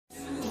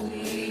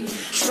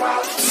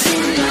What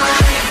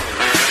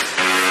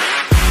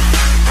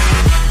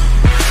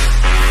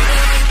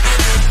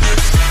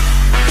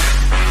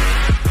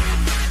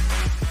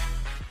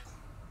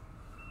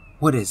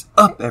is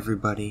up,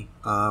 everybody?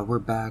 We're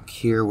back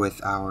here with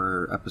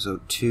our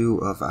episode 2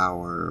 of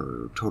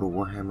our Total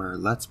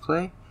Warhammer Let's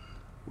Play.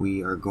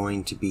 We are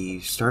going to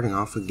be starting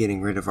off with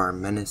getting rid of our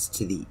menace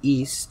to the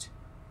east,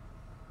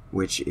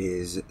 which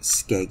is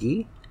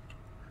Skeggy.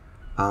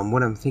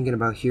 What I'm thinking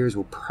about here is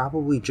we'll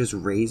probably just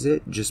raise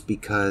it, just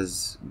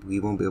because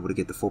we won't be able to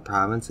get the full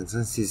province, and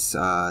since these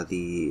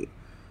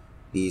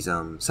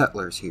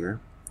settlers here,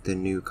 the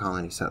new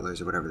colony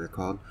settlers or whatever they're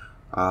called,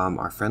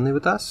 are friendly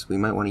with us, we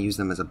might want to use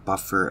them as a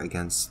buffer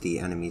against the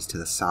enemies to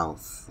the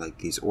south, like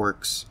these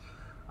orcs,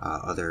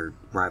 other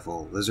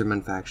rival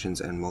Lizardmen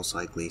factions, and most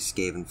likely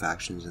Skaven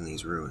factions in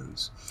these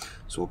ruins.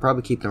 So we'll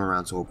probably keep them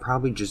around, so we'll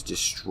probably just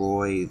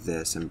destroy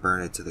this and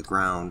burn it to the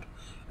ground,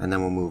 and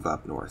then we'll move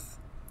up north.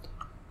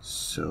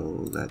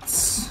 So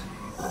let's...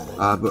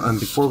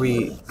 before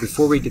we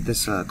get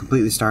this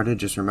completely started,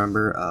 just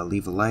remember,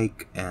 leave a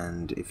like,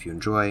 and if you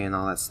enjoy and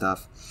all that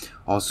stuff.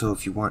 Also,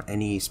 if you want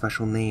any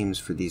special names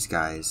for these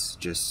guys,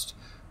 just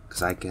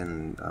because I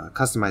can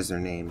customize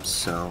their names,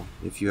 so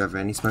if you have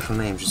any special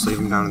names, just leave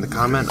them down in the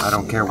comment. I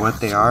don't care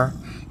what they are,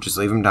 just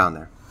leave them down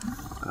there.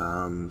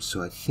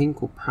 So I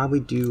think we'll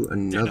probably do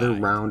another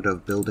round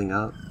of building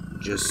up,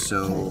 just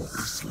so...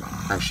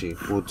 Actually,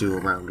 we'll do a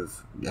round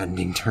of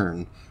ending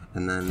turn.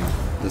 And then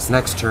this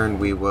next turn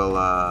we will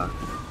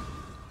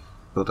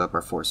build up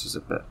our forces a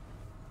bit.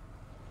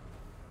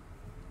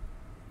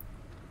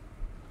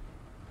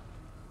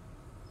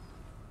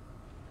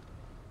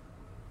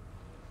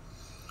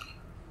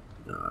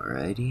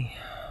 Alrighty.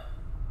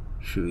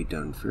 Should be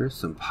done first.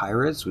 Some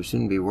pirates. We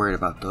shouldn't be worried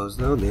about those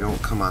though. They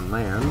don't come on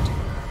land.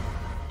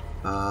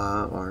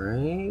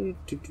 Alright.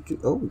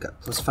 Oh, we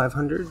got plus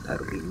 500.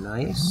 That'll be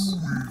nice.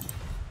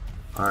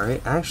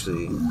 Alright,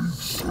 actually...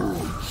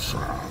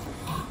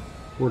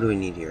 What do we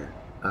need here?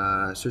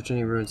 Search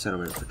any ruined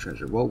settlement for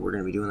treasure. Well, we're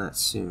going to be doing that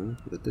soon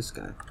with this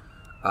guy.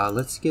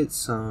 Let's get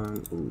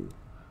some... Ooh,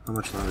 how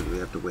much longer do we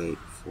have to wait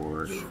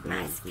for... We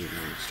haven't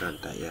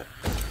started that yet.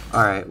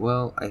 Alright,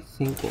 well, I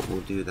think what we'll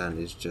do then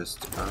is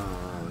just...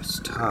 Oh, it's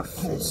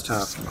tough. It's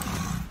tough.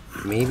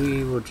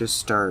 Maybe we'll just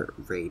start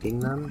raiding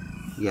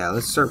them? Yeah,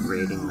 let's start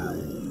raiding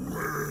them.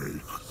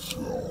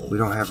 We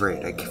don't have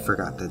raid. I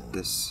forgot that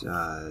this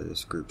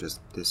group does...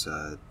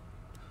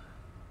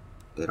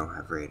 They don't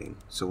have raiding.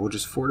 So we'll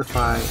just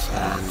fortify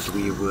and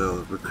we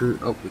will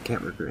recruit. Oh, we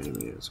can't recruit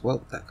any units.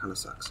 Well, that kind of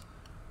sucks.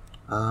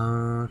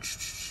 How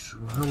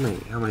many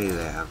do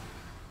they have?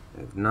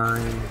 They have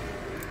 9.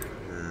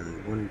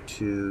 And 1,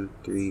 2,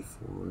 3,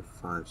 4,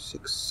 5,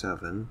 6,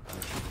 7.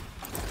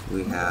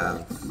 We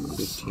have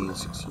 15,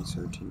 16,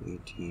 17,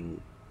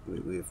 18.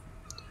 We have,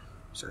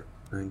 sorry,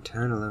 9,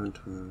 10, 11,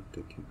 12,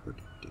 13,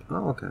 14, 15.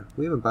 Oh, okay.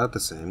 We have about the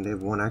same. They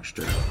have 1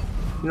 extra.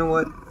 You know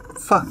what?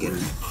 Fuck it.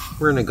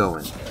 We're gonna go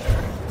in.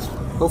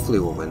 Hopefully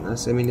we'll win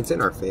this. I mean, it's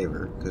in our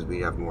favor, because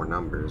we have more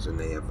numbers, and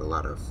they have a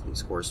lot of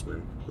these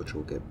horsemen, which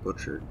will get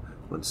butchered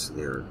once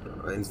their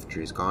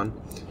infantry is gone.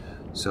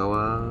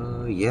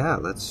 So, yeah,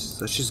 let's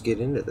just get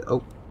into it.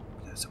 Oh,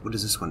 yes, what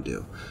does this one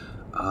do?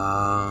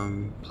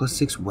 Plus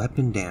 6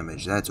 weapon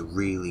damage. That's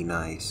really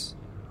nice.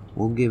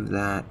 We'll give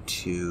that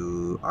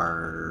to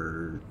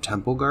our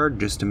Temple Guard,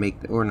 just to make...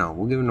 Or no,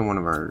 we'll give it to one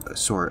of our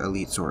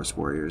elite Saurus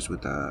warriors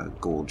with a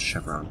gold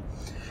chevron.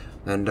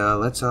 And,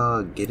 let's,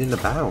 get into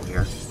battle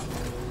here.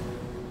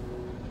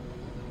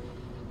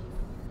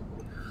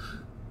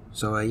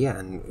 So, yeah,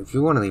 and if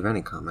you want to leave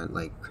any comment,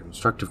 like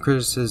constructive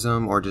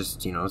criticism, or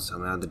just, you know, tell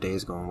me how the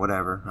day's going,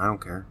 whatever, I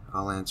don't care.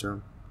 I'll answer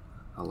them.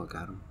 I'll look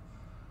at them.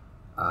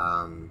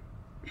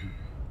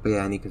 But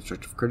yeah, any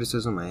constructive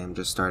criticism, I am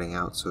just starting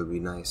out, so it'd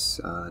be nice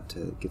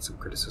to get some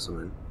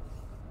criticism in.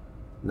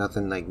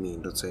 Nothing like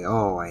mean. Don't say,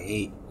 oh, I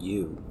hate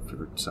you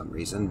for some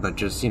reason, but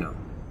just, you know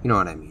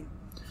what I mean.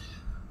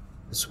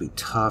 This will be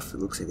tough. It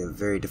looks like they're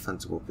very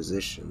defensible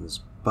positions,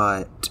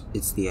 but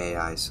it's the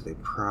AI, so they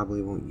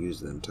probably won't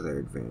use them to their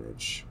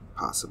advantage.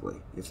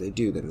 Possibly. If they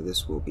do, then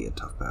this will be a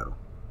tough battle.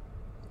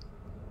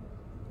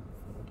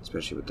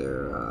 Especially with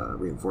their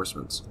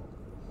reinforcements.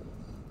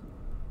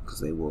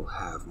 Because they will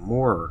have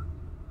more,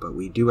 but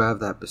we do have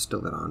that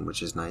Bastillodon,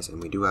 which is nice,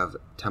 and we do have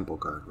Temple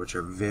Guard, which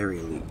are very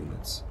elite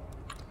units.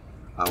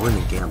 We're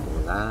going to gamble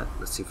with that.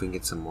 Let's see if we can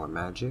get some more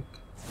magic.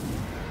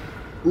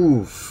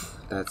 Oof.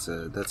 That's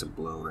a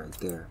blow right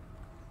there.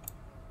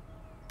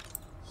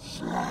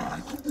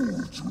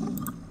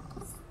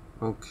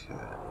 Okay,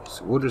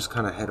 so we'll just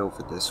kind of head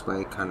over this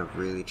way, kind of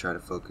really try to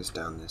focus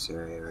down this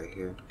area right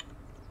here.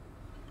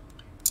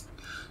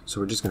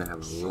 So we're just going to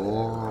have a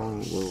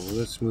long... Well,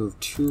 let's move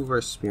 2 of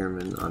our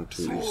spearmen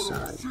onto each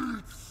side.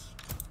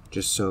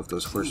 Just so if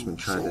those horsemen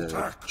try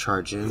to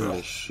charge in,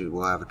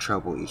 we'll have a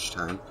trouble each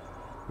time.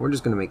 We're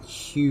just going to make a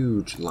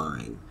huge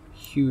line.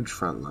 Huge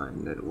front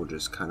line that will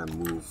just kind of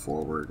move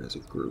forward as a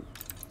group.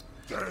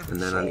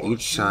 And then on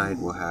each side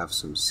we'll have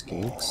some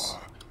skinks,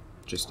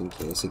 just in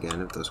case,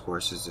 again, if those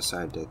horses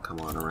decide to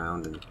come on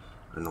around and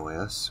annoy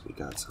us. We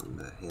got something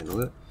to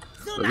handle it.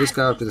 But this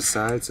guy up to the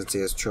side, since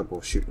he has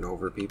trouble shooting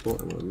over people,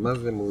 and with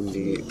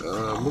Mazdamundi,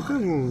 we'll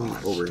get him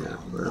over here,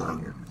 right around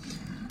here.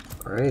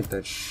 Alright,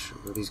 that's...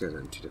 well, these guys are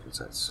on two different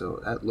sides, so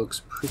that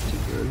looks pretty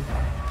good.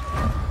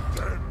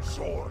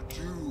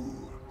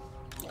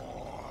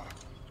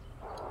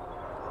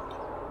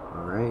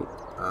 Alright,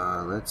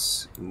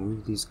 let's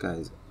move these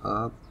guys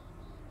up.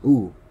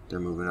 Ooh, they're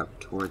moving up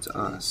towards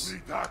us.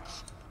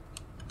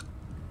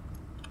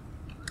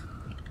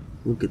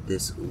 Look at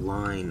this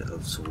line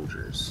of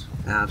soldiers.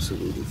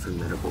 Absolutely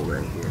formidable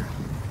right here.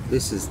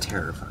 This is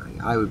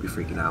terrifying. I would be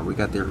freaking out. We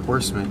got their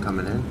horsemen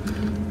coming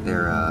in.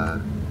 They're,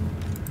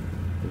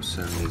 we'll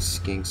send these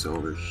skinks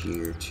over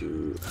here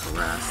to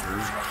harass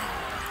them.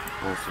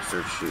 Also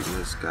start shooting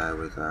this guy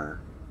with our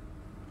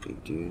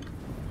big dude.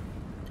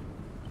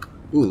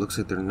 Ooh, looks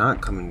like they're not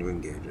coming to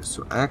engage us.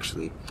 So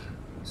actually,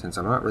 since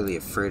I'm not really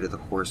afraid of the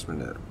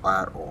horsemen at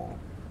all,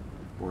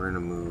 we're gonna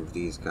move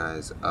these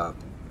guys up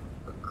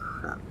a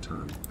crap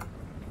ton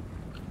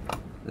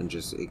and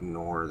just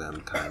ignore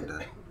them,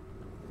 kinda.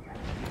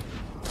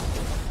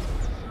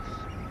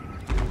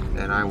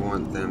 And I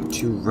want them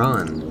to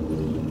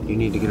run. You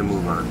need to get a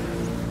move on.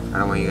 I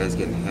don't want you guys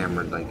getting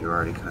hammered like you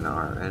already kinda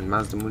are. And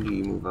Mazdamundi,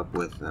 you move up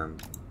with them.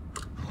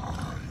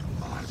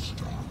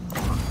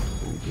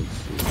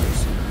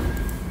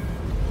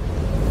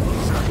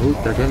 Ooh,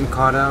 they're getting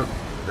caught out.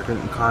 They're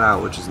getting caught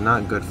out, which is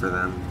not good for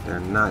them. They're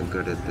not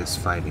good at this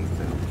fighting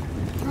thing.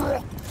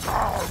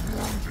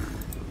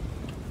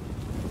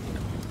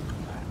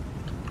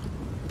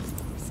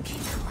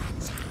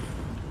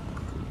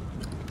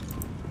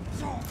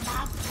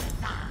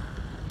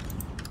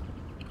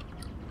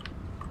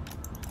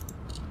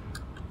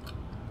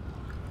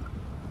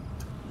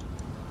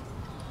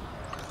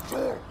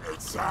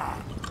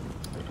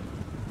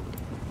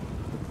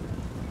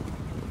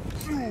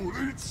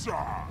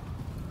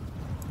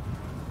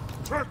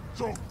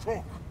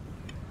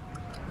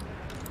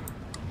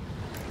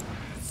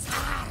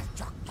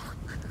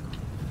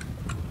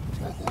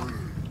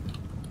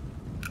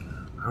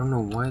 I don't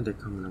know why they're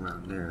coming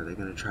around there. Are they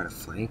gonna try to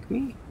flank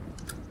me?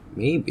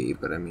 Maybe,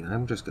 but I mean,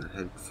 I'm just gonna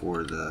head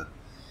for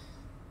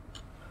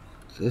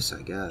this,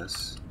 I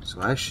guess.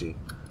 So actually,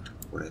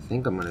 what I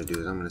think I'm gonna do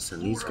is I'm gonna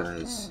send these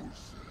guys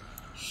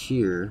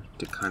here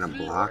to kind of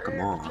block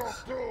them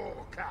off.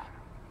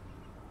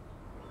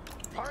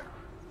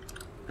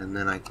 And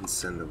then I can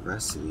send the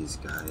rest of these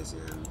guys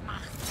in.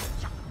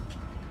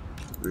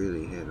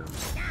 Really hit them.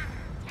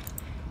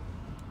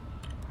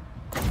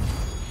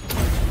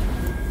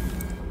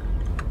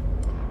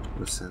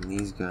 We'll send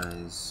these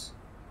guys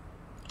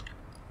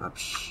up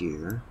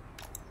here.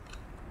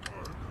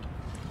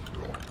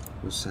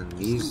 We'll send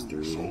these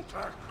three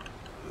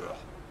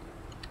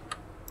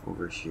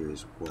over here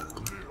as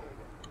well.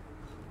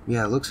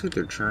 Yeah, it looks like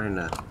they're trying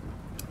to...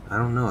 I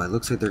don't know, it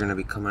looks like they're going to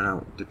be coming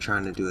out... They're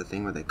trying to do a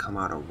thing where they come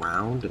out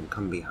around and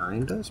come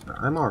behind us, but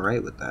I'm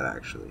alright with that,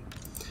 actually.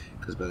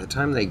 Because by the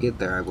time they get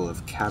there, I will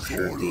have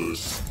captured the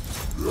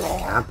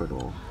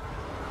capital.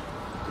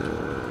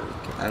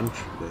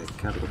 The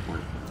capital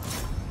point.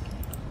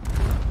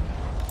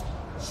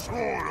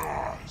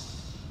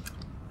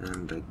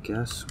 And I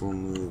guess we'll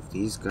move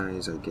these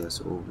guys, I guess,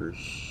 over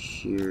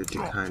here to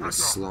kind of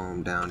slow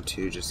them down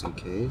too, just in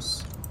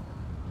case.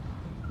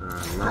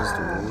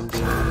 Lizardmen.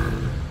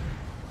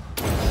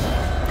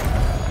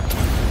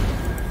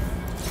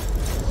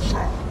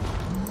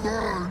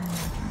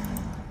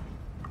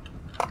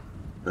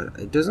 But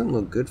it doesn't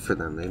look good for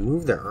them. They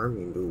moved their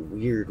army into a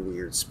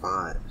weird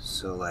spot.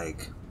 So,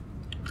 like,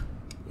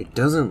 it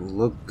doesn't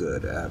look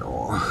good at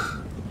all.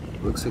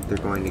 Looks like they're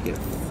going to get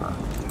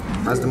fucked.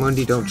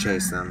 Mazdamundi, don't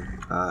chase them.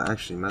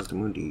 Actually,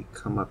 Mazdamundi,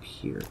 come up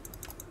here.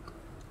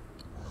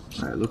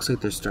 Alright, looks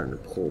like they're starting to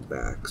pull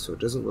back, so it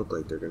doesn't look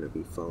like they're going to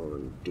be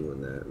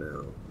doing that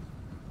now.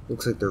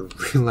 Looks like they're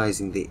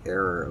realizing the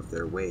error of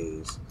their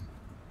ways.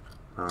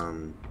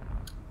 Alrighty.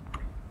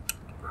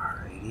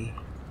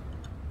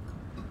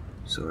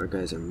 So our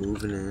guys are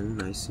moving in,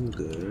 nice and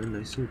good,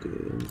 nice and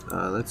good.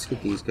 Let's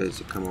get these guys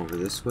to come over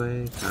this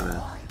way,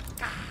 kinda...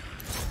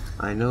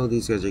 I know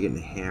these guys are getting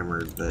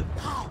hammered, but...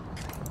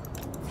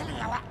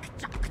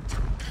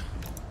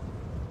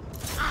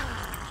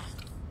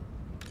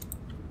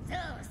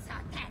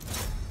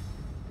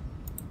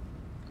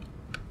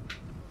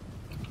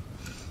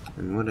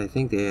 And what I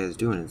think the AI is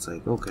doing, it's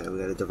like, okay, we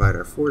gotta divide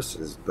our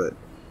forces, but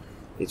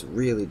it's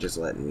really just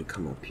letting me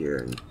come up here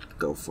and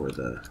go for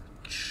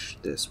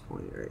this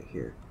point right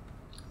here.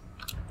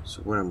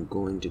 So what I'm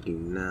going to do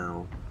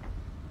now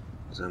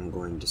is I'm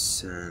going to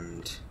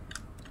send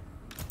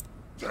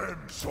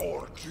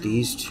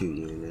these two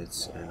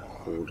units and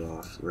hold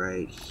off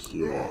right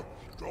here.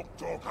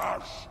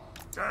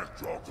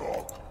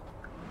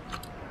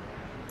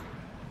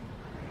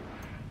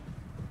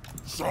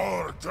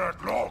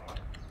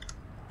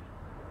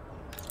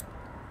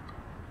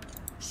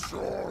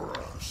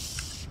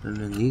 And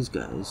then these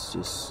guys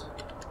just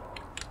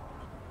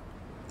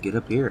get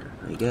up here,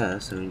 I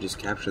guess. I mean, just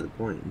capture the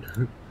point.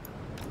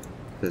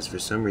 because for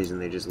some reason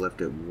they just left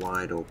it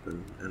wide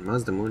open. And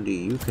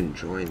Mazdamundi, you can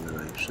join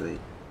them actually.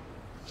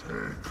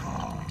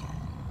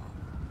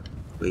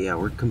 But yeah,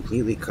 we're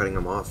completely cutting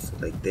them off.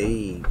 Like,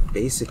 they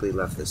basically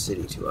left the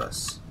city to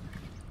us.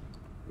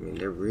 I mean,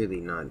 they're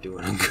really not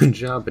doing a good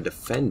job of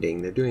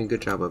defending. They're doing a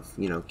good job of,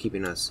 you know,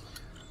 keeping us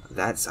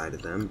that side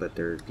of them, but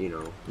they're, you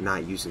know,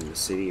 not using the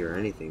city or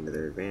anything to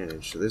their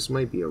advantage. So this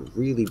might be a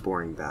really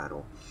boring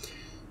battle.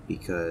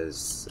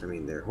 Because, I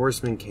mean, their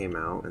horsemen came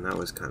out, and that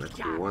was kind of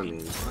cool. I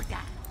mean, I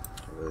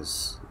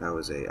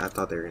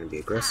thought they were going to be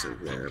aggressive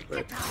there,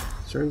 but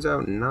turns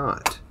out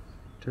not.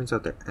 Turns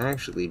out they're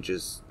actually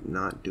just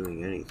not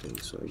doing anything,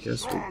 so I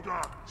guess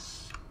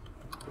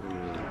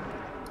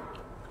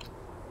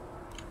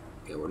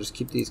yeah, we'll just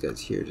keep these guys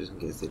here just in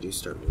case they do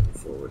start moving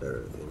forward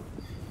or anything.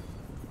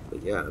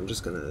 But yeah, I'm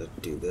just gonna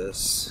do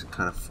this,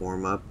 kind of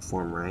form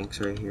ranks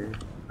right here.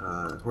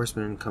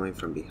 Horsemen coming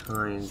from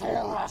behind.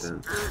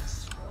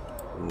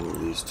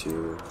 Move these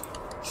two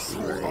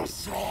right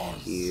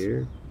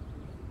here.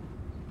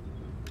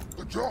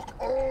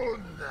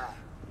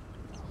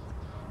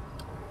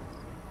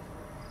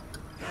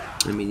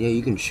 I mean, yeah,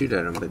 you can shoot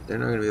at them, but they're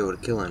not going to be able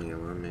to kill any of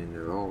them. I mean,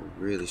 they're all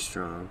really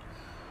strong.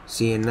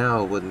 See, and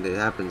now what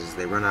happens is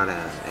they run out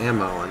of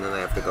ammo, and then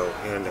they have to go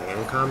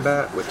hand-to-hand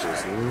combat, which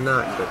is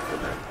not good for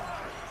them.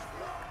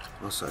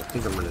 Also, I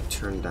think I'm going to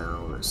turn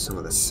down some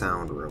of the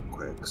sound real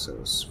quick,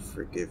 so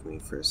forgive me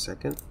for a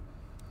second.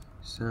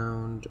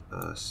 Sound,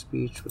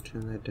 speech, we'll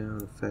turn that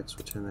down. Effects,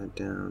 we'll turn that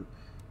down.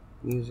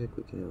 Music,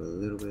 we can have a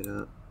little bit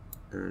up.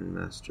 And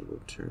master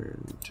will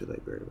turn to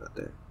like right about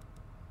there.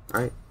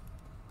 Alright.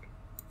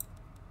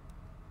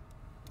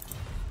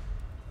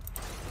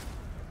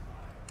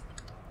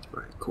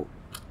 Alright, cool.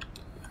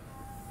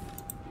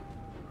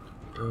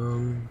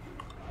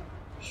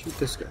 Shoot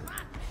this guy.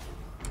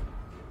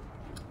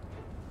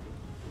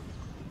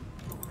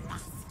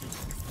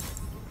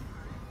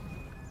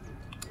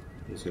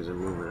 These guys are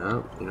moving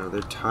up. You know,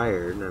 they're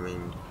tired. I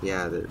mean,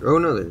 yeah, they're... Oh,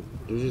 no, they're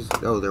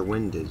just... Oh, they're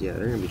winded. Yeah,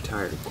 they're gonna be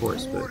tired, of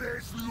course, but...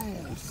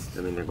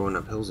 I mean, they're going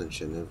up hills and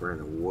shit, and they've ran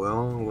a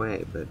long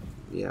way, but...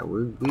 Yeah,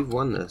 we've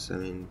won this. I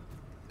mean,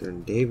 they're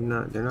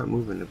not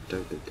moving to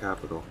protect their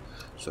capital.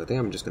 So I think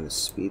I'm just gonna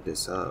speed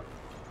this up.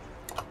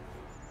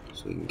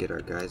 So we can get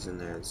our guys in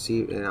there and see...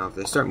 You know, if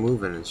they start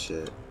moving and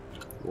shit,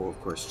 we'll, of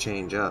course,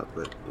 change up,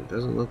 but it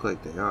doesn't look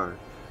like they are.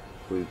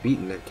 We've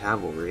beaten their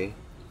cavalry.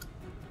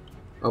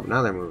 Oh,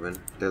 now they're moving.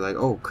 They're like,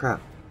 oh crap.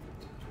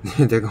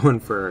 They're going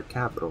for our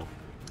capital.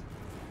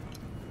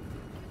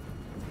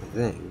 I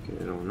think.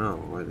 I don't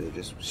know. Or are they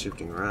just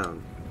shifting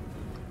around?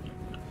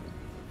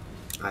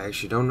 I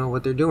actually don't know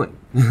what they're doing.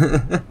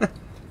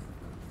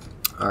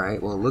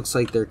 Alright, well, it looks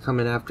like they're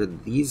coming after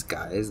these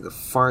guys, the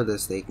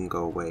farthest they can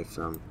go away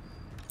from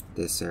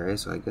this area.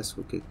 So I guess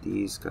we'll get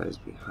these guys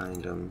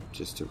behind them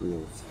just to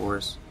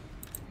reinforce.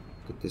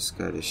 Get this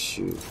guy to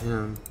shoot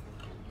him.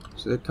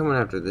 So they're coming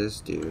after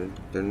this dude.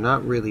 They're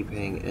not really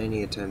paying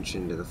any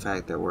attention to the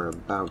fact that we're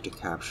about to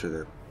capture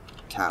their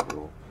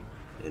capital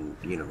and,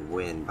 you know,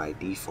 win by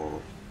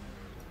default.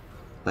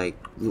 Like,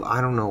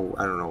 I don't know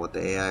what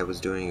the AI was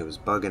doing. It was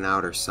bugging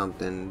out or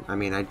something. I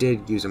mean, I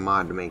did use a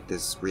mod to make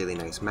this really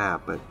nice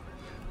map, but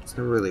it's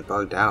never really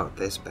bugged out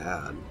this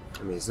bad.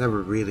 I mean, it's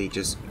never really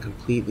just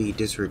completely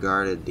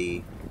disregarded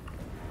the...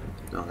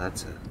 No,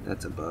 that's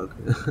a bug.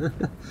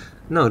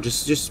 No,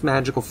 just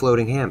magical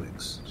floating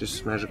hammocks.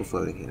 Just magical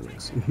floating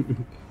hammocks.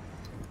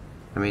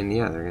 I mean,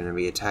 yeah, they're gonna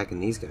be attacking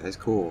these guys,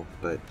 cool,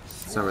 but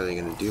it's not really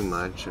gonna do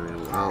much. I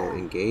mean, I'll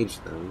engage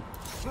them.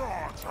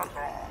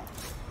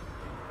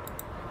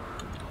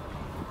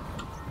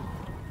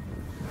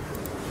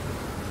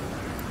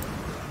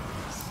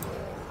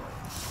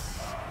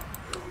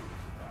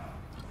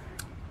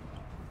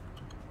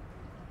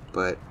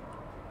 But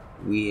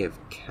we have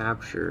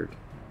captured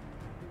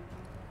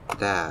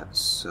that,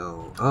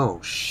 so...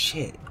 Oh,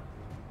 shit.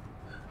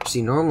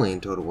 See, normally in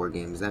Total War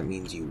games, that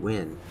means you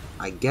win.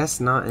 I guess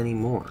not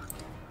anymore.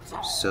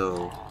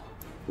 So,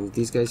 move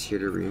these guys here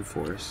to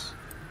reinforce.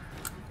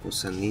 We'll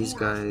send these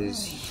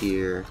guys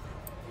here.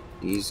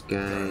 These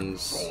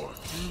guys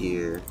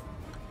here.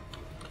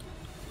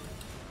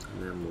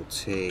 And then we'll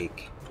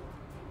take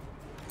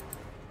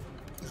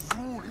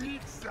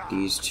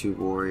these two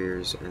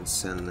warriors and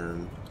send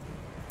them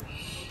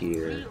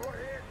here.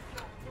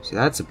 See,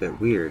 that's a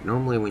bit weird.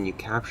 Normally when you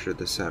capture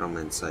the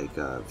settlements, like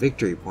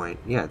victory point,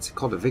 yeah, it's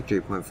called a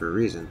victory point for a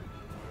reason.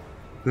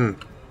 Oh,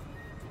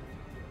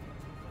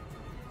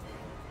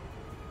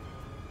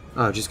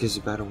 it just gives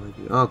you battle mark.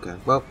 Okay,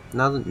 well,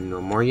 now the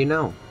more you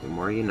know. The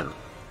more you know.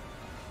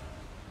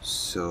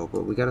 So,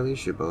 but we got a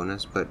leadership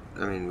bonus, but,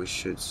 I mean, we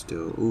should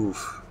still...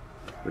 Oof.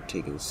 We're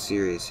taking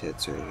serious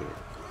hits right here.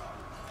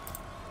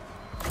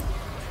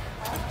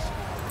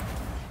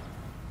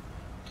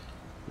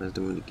 Let's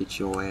do it to get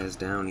your ass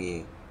down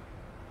here.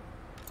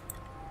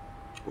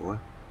 Boy.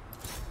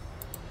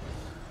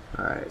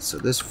 Alright, so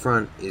this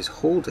front is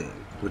holding,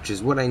 which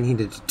is what I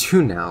needed to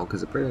do now,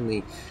 because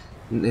apparently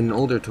in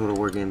older Total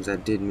War games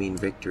that did mean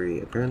victory.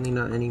 Apparently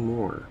not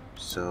anymore.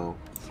 So,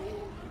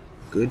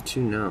 good to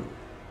know.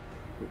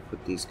 We'll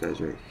put these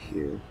guys right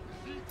here.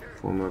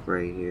 Form up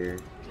right here.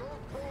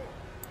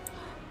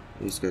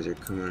 These guys are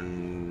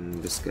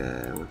coming. This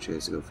guy, I want you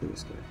guys to go for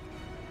this guy.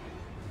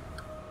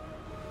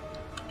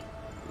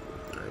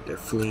 Alright, they're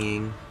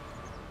fleeing,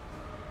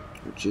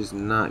 which is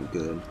not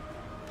good.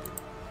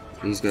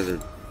 These guys are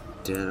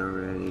dead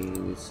already.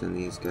 Let's send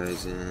these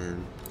guys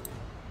in.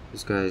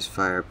 These guys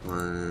fire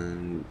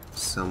upon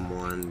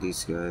someone.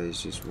 These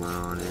guys just run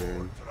on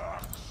in.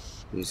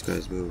 These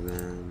guys move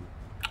in.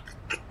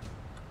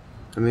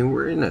 I mean,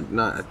 we're in a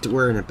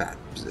bad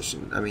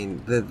position. I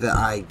mean,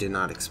 I did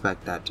not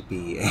expect that to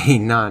be a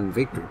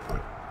non-victory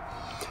point.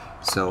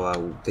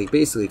 So they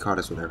basically caught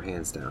us with our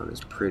hands down.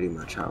 Is pretty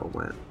much how it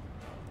went.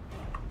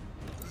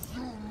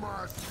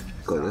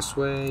 Go this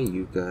way.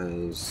 You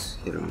guys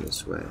hit them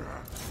this way.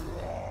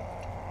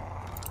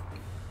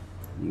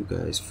 You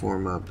guys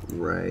form up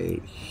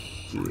right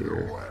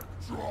here.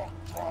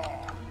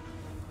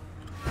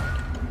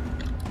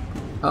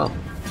 Oh,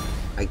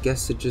 I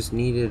guess it just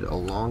needed a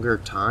longer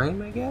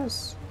time, I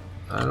guess?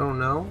 I don't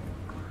know.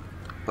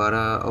 But,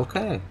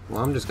 okay.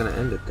 Well, I'm just gonna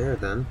end it there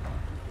then.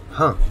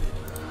 Huh.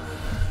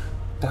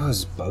 That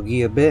was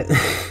buggy a bit.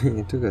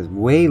 It took us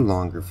way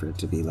longer for it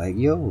to be like,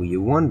 yo,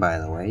 you won, by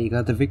the way. You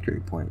got the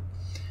victory point.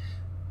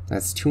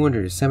 That's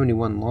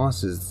 271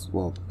 losses.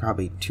 Well,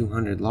 probably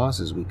 200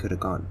 losses we could have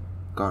gone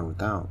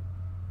without.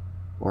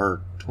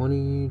 Or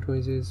 20,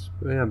 26,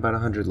 yeah, about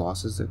 100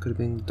 losses that could have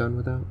been done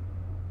without.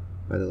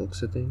 By the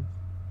looks of things.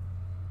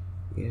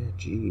 Yeah,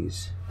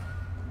 jeez.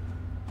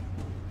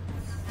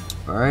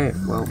 Alright,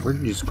 well, we're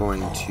just going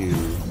to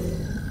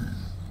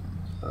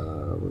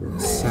we're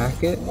gonna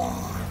sack it,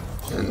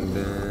 and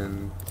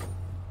then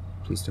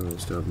please tell me we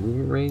still have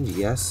movement range.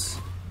 Yes.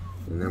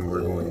 And then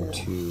we're going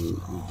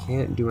to, we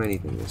can't do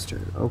anything this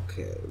turn.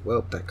 Okay,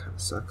 well, that kind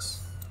of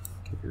sucks.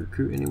 Can we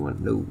recruit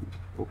anyone? No.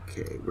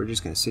 Okay, we're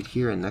just gonna sit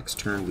here, and next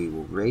turn we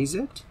will raise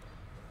it.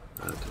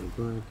 Can we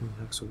do anything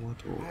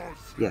hexawatt?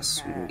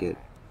 Yes, we can get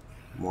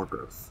more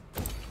growth.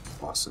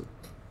 Awesome.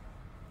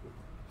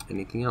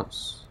 Anything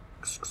else?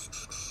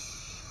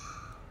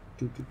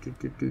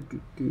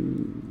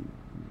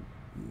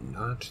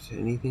 Not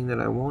anything that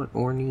I want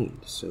or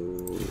need. So,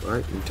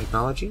 alright, in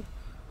technology.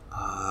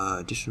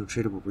 Additional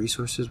tradable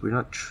resources. We're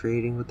not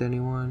trading with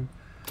anyone.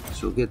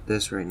 So we'll get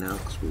this right now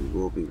because we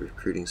will be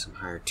recruiting some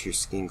higher tier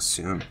skins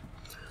soon.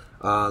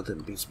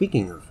 Then,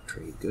 speaking of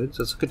trade goods,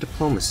 let's look at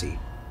diplomacy.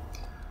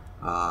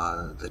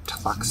 The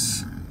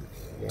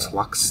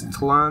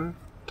Tlaxcalan?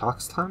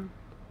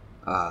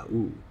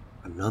 Ooh,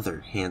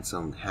 another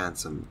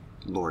handsome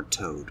Lord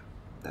Toad.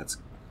 That's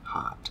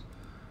hot.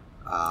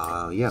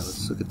 Yeah,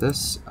 let's look at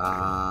this.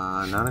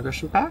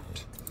 Non-aggression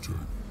pact?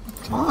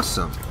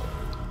 Awesome.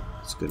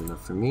 That's good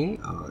enough for me.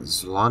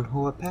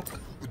 Zlanhoapek?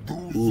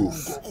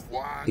 Oof.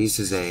 This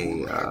is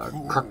a,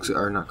 Crux,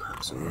 or not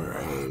Crux, or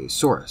a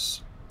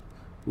Saurus.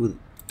 Ooh,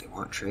 they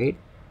want trade?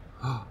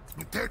 Oh,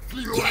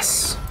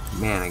 yes!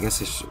 Man, I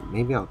guess I should,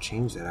 maybe I'll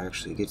change that,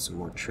 actually, get some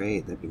more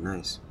trade. That'd be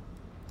nice.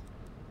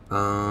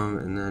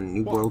 And then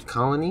New World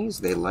Colonies,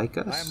 they like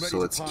us, so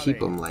let's keep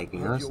them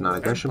liking us.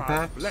 Non-aggression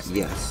pact?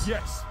 Yes.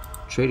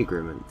 Trade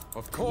agreement?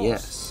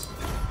 Yes.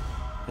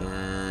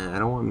 And I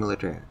don't want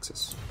military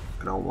access.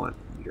 I don't want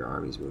your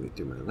armies moving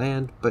through my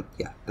land, but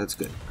yeah, that's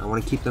good. I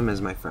want to keep them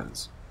as my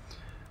friends.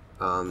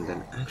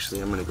 Then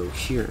actually I'm going to go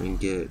here and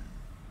get,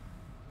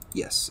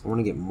 yes, I want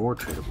to get more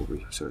tradable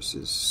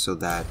resources so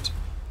that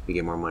we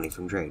get more money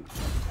from trade.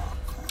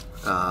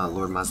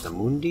 Lord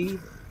Mazdamundi,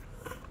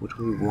 what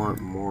do we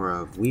want more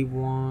of? We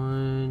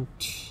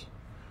want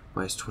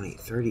minus 28,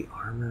 30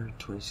 armor,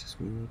 26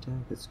 melee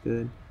attack, that's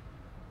good.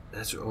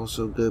 That's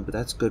also good, but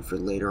that's good for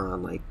later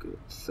on, like,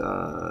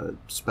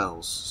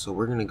 spells. So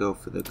we're going to go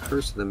for the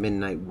Curse of the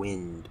Midnight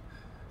Wind.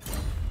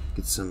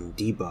 Get some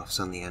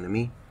debuffs on the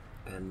enemy,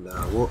 and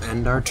we'll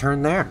end our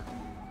turn there.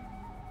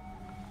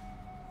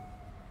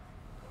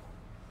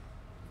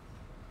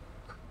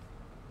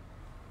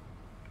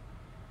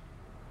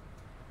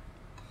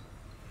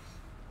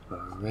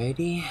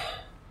 Alrighty.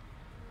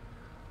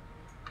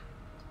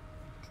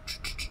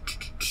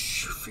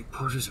 Free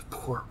Porters of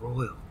Port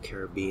Royal.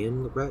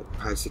 Caribbean,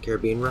 Pirates of the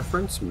Caribbean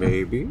reference?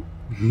 Maybe.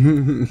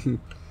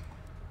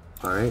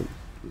 Alright,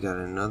 we got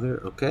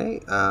another.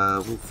 Okay,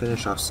 we'll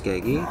finish off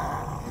Skeggy.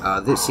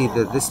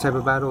 This type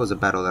of battle is a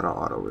battle that'll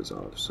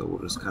auto-resolve, so we'll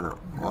just kind of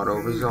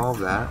auto-resolve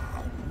that.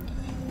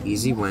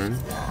 Easy win.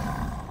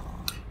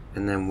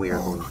 And then we are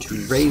going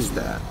to raise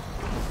that,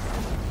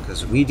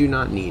 because we do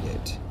not need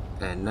it.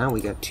 And now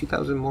we got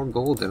 2,000 more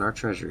gold in our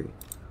treasury,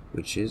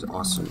 which is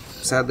awesome.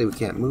 Sadly, we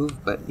can't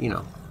move, but, you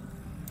know,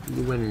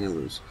 you win and you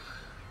lose.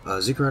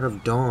 Ziggurat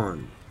of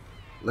Dawn.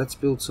 Let's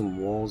build some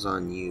walls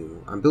on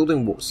you. I'm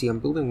building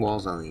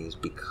walls on these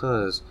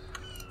because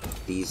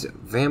these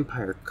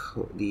Vampire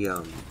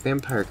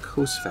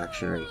Coast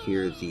faction right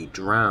here, the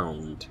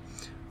Drowned,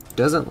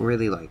 doesn't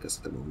really like us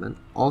at the moment.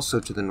 Also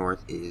to the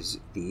north is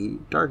the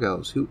Dark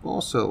Elves, who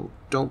also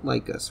don't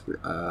like us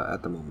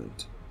at the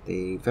moment.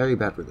 Very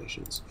bad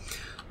relations.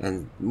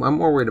 And I'm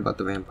more worried about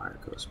the Vampire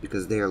Coast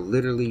because they are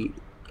literally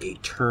a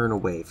turn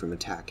away from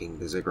attacking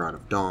the Ziggurat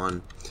of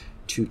Dawn,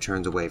 2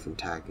 turns away from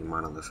attacking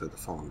Monolith of the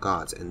Fallen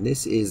Gods, and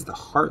this is the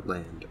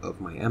heartland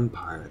of my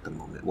empire at the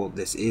moment. Well,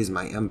 this is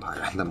my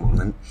empire at the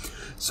moment,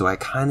 so I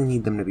kind of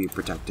need them to be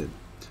protected,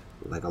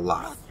 like a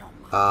lot.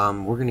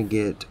 We're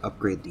gonna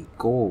upgrade the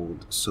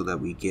gold so that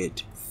we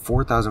get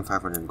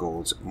 4,500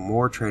 golds,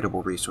 more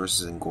tradable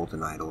resources and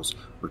golden idols.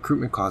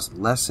 Recruitment cost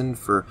lessened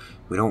for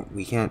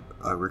we can't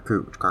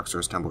recruit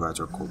Croxors, Temple Guards,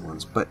 or Cold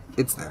Ones, but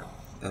it's there,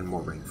 and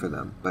more rank for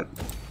them. But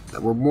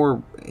we're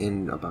more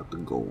in about the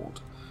gold.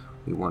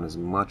 We want as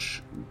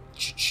much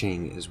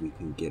cha-ching as we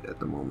can get at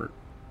the moment.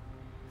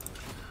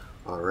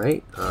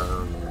 Alright,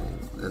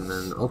 and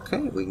then,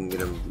 okay, we can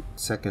get a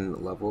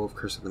 2nd level of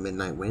Curse of the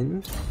Midnight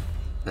Wind,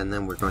 and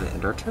then we're going to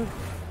end our turn.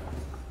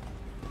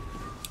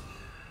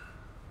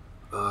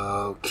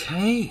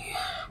 Okay,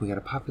 we got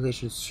a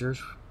population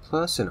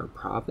surplus in our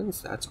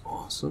province. That's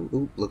awesome.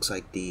 Ooh, looks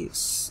like the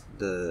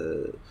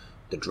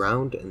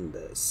Drowned and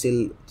the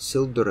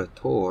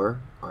Sildorator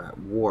are at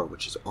war,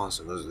 which is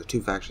awesome. Those are the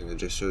 2 factions I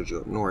just showed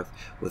you up north.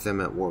 With them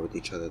at war with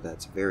each other,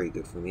 that's very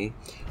good for me.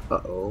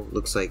 Uh-oh,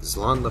 looks like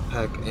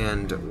Zlanlepek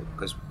and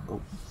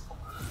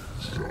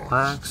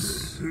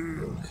plaques.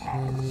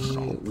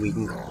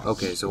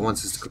 Okay, so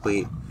once it's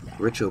complete,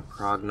 Ritual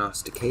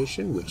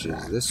Prognostication, which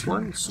is this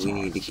one. So we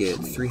need to get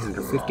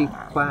 350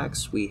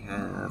 plaques. We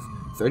have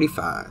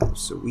 35,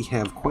 so we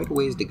have quite a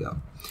ways to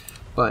go.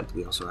 But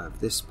we also have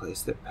this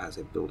place that has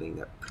a building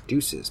that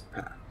produces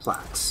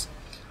plaques,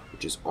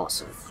 which is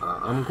awesome.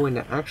 I'm going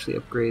to actually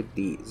upgrade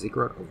the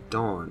Ziggurat of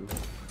Dawn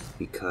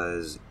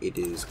because it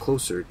is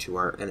closer to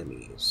our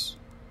enemies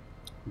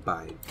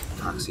by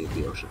proxy of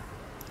the ocean.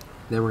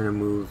 Then we're going to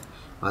move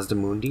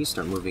Mazdamundi,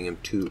 start moving him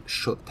to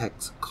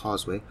Shotek's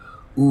Causeway.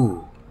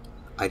 Ooh,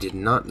 I did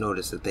not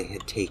notice that they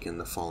had taken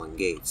the Fallen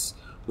Gates,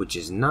 which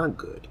is not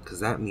good,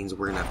 because that means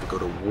we're going to have to go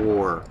to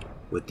war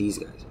with these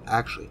guys.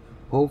 Actually,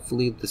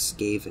 hopefully the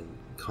Skaven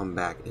come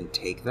back and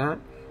take that,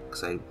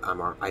 because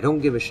I don't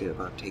give a shit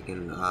about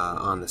taking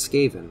on the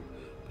Skaven,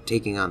 but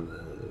taking on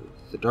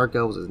the Dark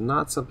Elves is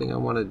not something I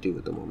want to do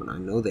at the moment. I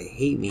know they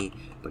hate me,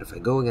 but if I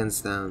go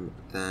against them,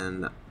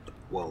 then,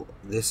 well,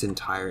 this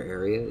entire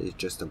area is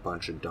just a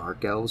bunch of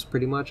Dark Elves,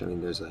 pretty much. I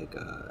mean, there's like,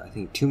 I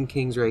think Tomb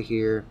Kings right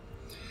here.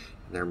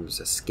 There's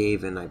a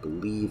Skaven, I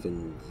believe,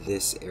 in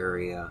this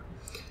area,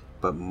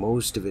 but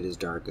most of it is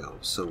Dark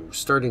Elves. So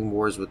starting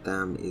wars with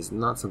them is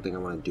not something I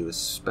want to do,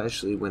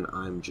 especially when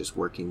I'm just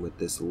working with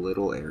this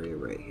little area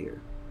right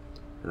here,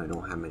 and I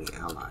don't have many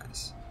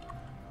allies.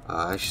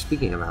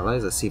 Speaking of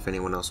allies, let's see if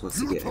anyone else wants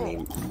to get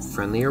any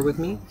friendlier with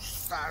me.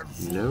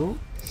 No.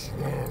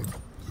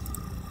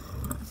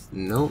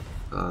 No.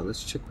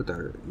 Let's check with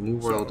our New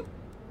World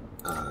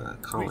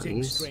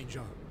colonies.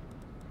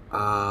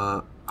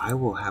 I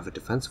will have a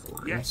defensive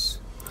alliance. Yes.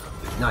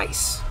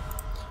 Nice.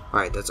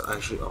 Alright, that's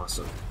actually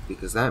awesome,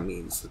 because that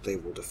means that they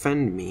will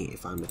defend me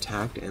if I'm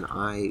attacked, and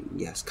I,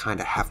 yes, kind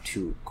of have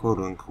to,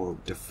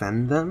 quote-unquote,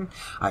 defend them.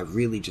 I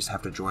really just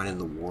have to join in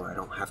the war. I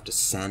don't have to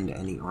send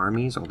any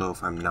armies, although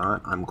if I'm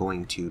not, I'm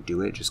going to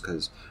do it, just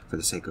because, for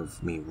the sake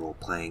of me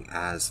role-playing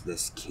as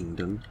this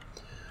kingdom.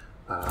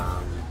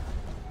 But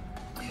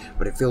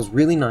it feels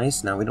really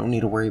nice. Now we don't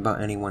need to worry about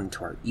anyone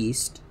to our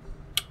east.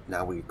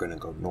 Now we're going to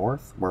go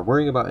north. We're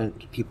worrying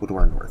about people to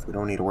our north. We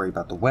don't need to worry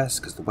about the west,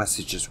 because the west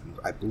is just,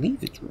 I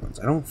believe it's ruins.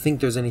 I don't think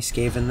there's any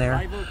Skaven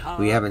there.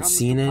 We haven't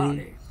seen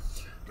any.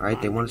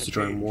 Alright, they want us to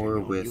join war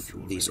with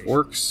these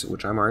orcs,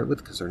 which I'm alright with,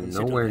 because they're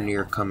nowhere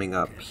near coming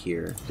up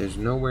here. There's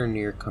nowhere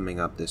near coming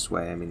up this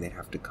way. I mean, they'd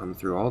have to come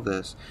through all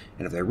this,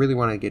 and if they really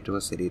want to get to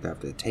us, they'd either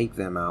have to take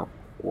them out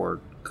or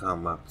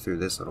come up through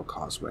this little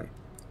causeway.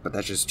 But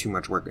that's just too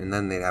much work, and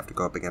then they'd have to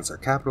go up against our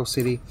capital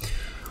city,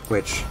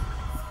 which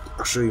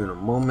I'll show you in a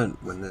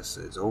moment when this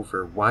is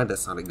over why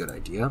that's not a good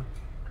idea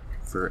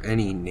for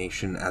any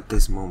nation at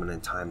this moment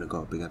in time to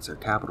go up against their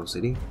capital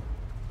city.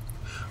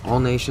 All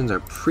nations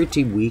are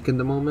pretty weak at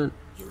the moment,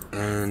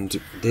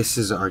 and this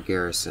is our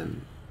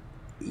garrison.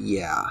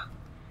 Yeah.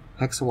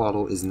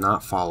 Hexawaddle is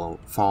not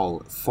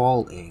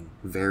falling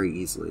very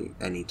easily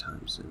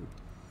anytime soon.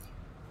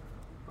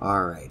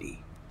 Alrighty.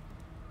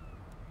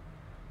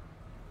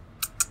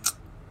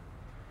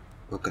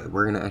 Okay,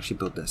 we're going to actually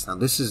build this. Now,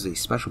 this is a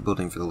special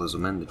building for the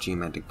Lizardmen, the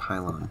Geomantic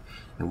Pylon.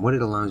 And what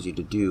it allows you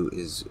to do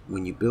is,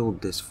 when you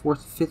build this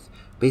 4th, 5th,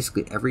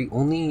 basically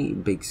only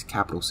big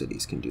capital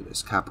cities can do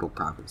this, capital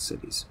province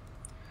cities.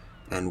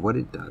 And what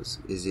it does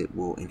is it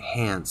will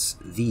enhance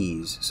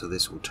these, so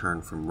this will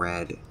turn from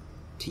red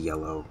to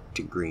yellow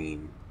to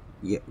green.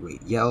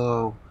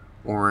 Yellow,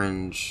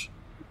 orange,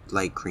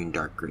 light green,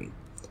 dark green.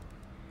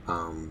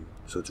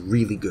 So it's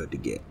really good to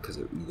get, because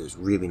there's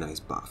really nice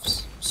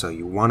buffs. So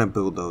you want to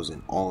build those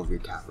in all of your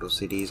capital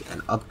cities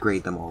and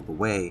upgrade them all the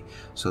way.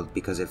 So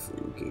because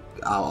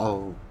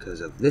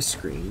because of this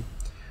screen,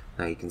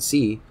 now you can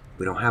see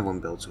we don't have one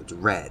built, so it's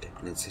red,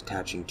 and it's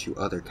attaching to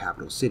other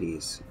capital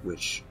cities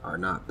which are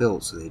not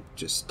built, so they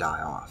just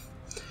die off.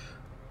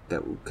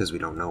 Because we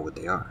don't know what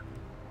they are.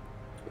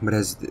 But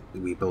as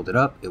we build it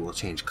up, it will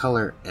change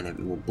color, and it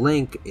will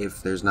blink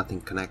if there's nothing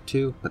to connect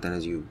to. But then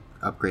as you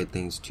upgrade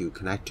things to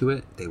connect to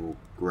it, they will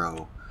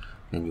grow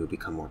and you'll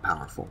become more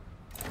powerful.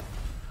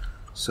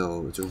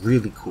 So it's a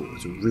really cool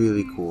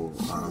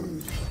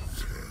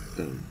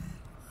thing.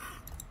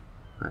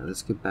 Alright,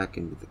 let's get back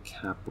into the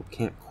capital.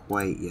 Can't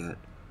quite yet.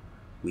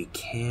 We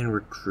can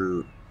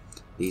recruit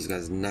these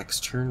guys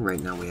next turn. Right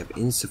now we have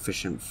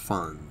insufficient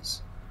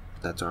funds.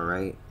 That's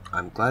alright.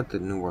 I'm glad the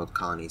New World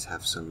colonies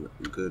have some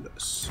good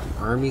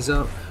armies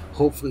up.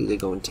 Hopefully they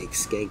go and take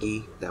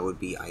Skeggy. That would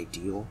be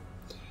ideal.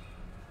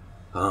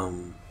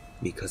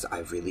 Because I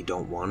really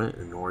don't want it,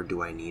 nor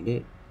do I need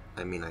it.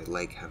 I mean, I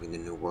like having the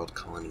New World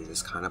colonies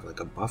as kind of like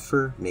a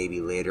buffer.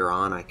 Maybe later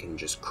on I can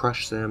just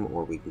crush them,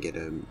 or we can get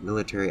a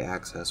military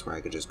access where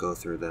I could just go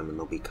through them and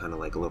they'll be kind of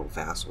like a little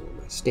vassal in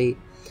my state.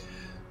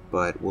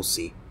 But we'll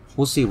see.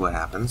 We'll see what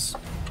happens.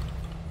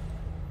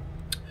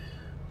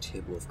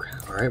 Table of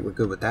crap. Alright, we're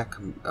good with that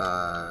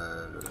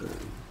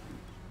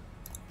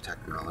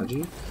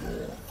technology.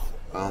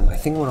 I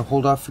think I want to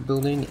hold off for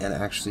building and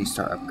actually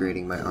start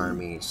upgrading my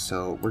army.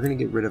 So we're going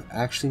to get rid of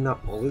actually not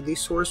all of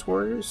these Source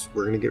Warriors.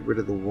 We're going to get rid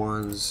of the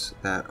ones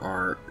that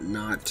are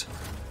not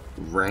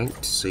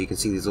ranked. So you can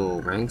see these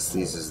little ranks.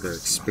 These is their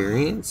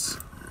experience.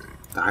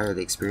 The higher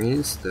the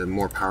experience, the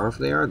more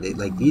powerful they are.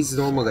 Like these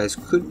normal guys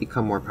could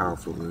become more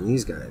powerful than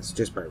these guys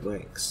just by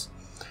ranks.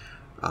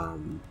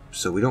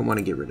 So we don't want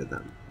to get rid of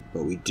them.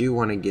 But we do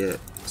want to get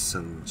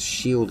some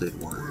shielded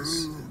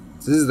ones.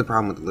 So this is the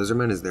problem with the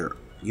Lizardmen, is their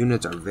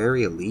units are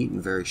very elite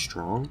and very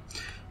strong,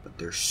 but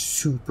they're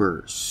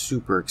super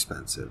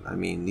expensive. I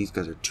mean, these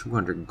guys are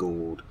 200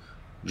 gold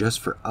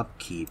just for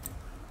upkeep.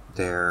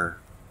 They're,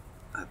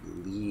 I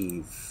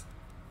believe,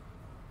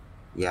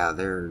 yeah,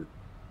 they're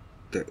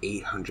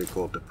 800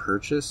 gold to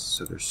purchase,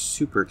 so they're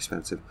super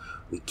expensive.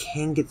 We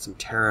can get some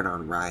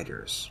Pterodon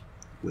riders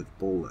with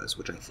bolas,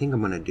 which I think I'm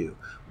going to do.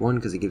 One,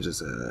 because it gives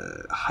us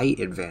a height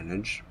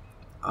advantage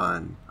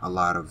on a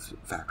lot of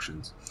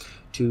factions.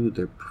 Two,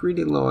 they're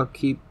pretty low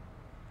upkeep,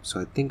 so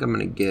I think I'm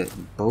going to get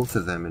both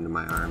of them into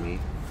my army,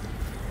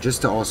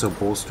 just to also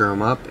bolster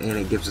them up, and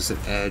it gives us an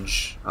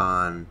edge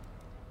on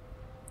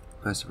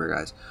the rest of our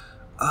guys.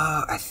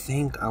 I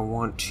think I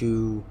want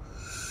to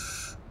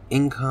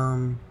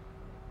income.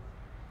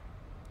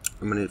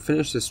 I'm going to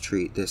finish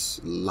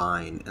this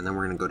line, and then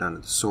we're going to go down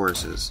to the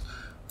sources,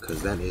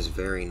 because that is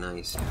very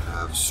nice to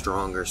have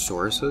stronger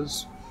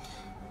sources,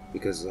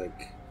 because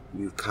like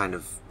you've kind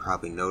of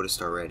probably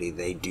noticed already,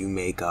 they do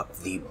make up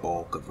the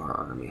bulk of our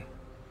army.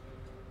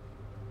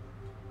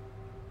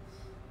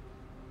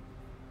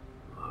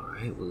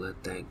 Alright, we'll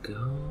let that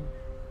go.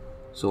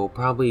 So we'll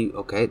probably,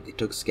 okay, they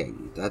took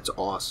Skeggy. That's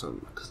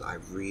awesome, because I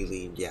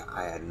really, yeah,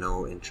 I had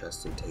no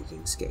interest in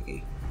taking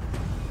Skeggy.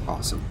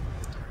 Awesome.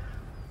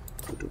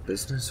 We'll do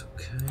business,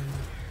 okay.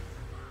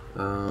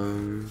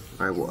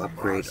 Alright, we'll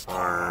upgrade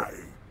our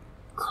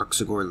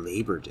Cruxagore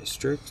Labor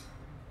District.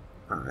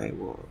 Alright,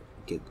 we'll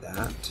get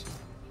that.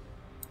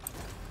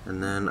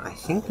 And then I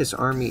think this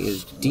army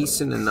is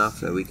decent enough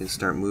that we can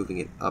start moving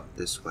it up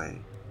this way.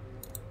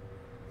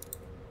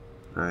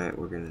 Alright,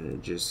 we're gonna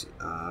just,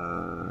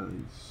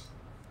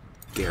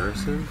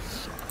 garrison.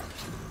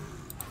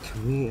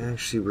 Can we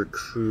actually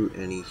recruit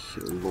any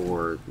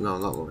lords? No,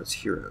 not lords,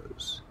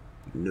 heroes.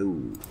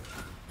 No.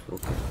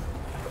 Okay.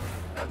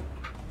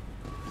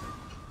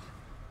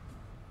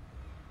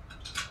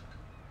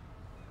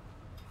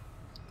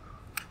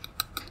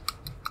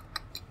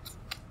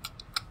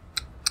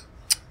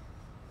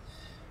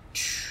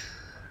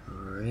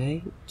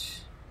 Alright.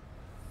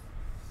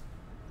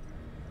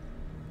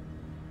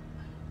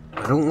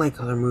 I don't like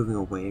how they're moving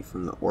away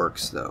from the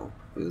orcs though,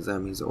 because that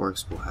means the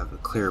orcs will have a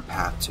clear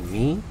path to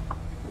me,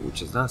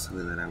 which is not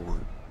something that I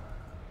want.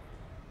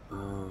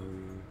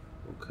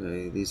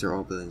 Okay, these are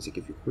all buildings that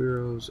give you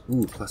heroes.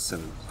 Ooh,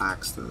 +7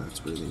 plaques though,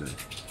 that's really nice.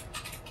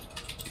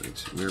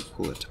 Thanks, Mir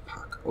Pula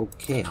Tapak.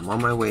 Okay, I'm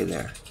on my way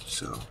there.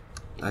 So,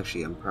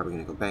 actually, I'm probably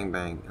gonna go bang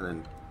bang and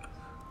then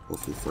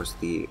hopefully force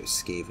the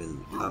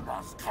Skaven up.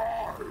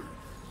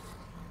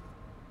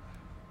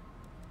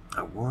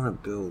 I want to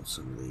build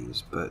some of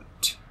these,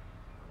 but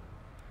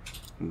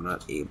I'm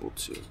not able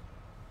to.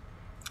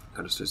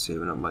 Gotta start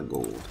saving up my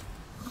gold.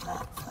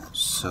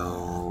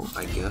 So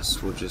I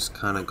guess we'll just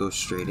kind of go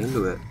straight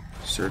into it.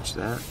 Search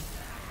that.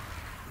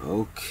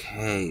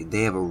 Okay,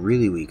 they have a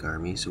really weak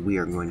army, so we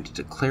are going to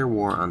declare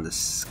war on the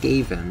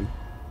Skaven.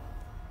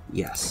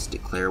 Yes,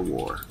 declare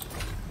war.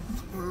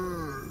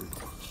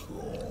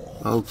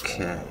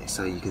 Okay,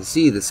 so you can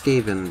see the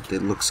Skaven,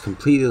 it looks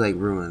completely like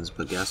ruins,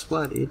 but guess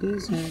what? It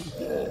isn't.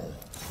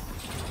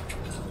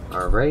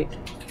 Alright,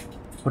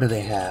 what do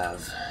they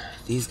have?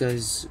 These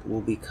guys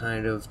will be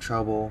kind of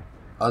trouble.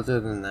 Other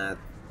than that,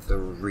 they're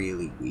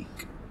really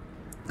weak.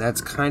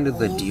 That's kind of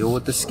the deal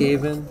with the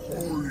Skaven.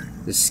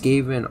 The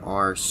Skaven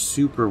are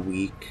super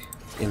weak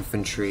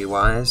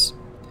infantry-wise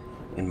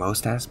in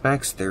most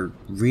aspects. They're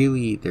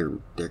really,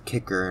 their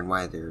kicker and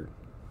why they're,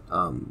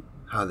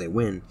 how they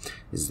win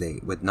is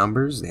with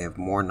numbers, they have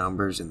more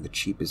numbers and the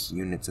cheapest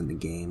units in the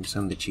game,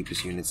 some of the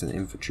cheapest units and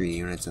infantry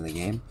units in the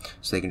game,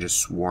 so they can just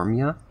swarm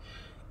you,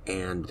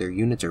 and their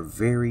units are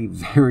very,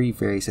 very,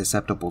 very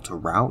susceptible to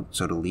rout,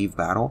 so to leave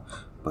battle,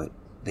 but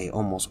they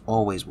almost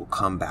always will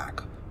come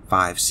back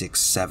 5, 6,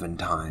 7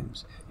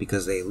 times,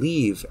 because they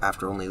leave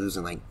after only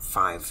losing like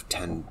 5,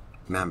 10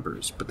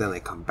 members, but then they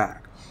come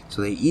back.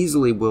 So they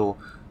easily will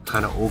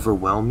kind of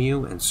overwhelm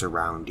you and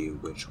surround you,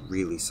 which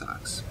really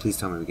sucks. Please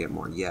tell me we get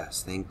more.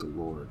 Yes, thank the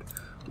Lord.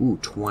 Ooh,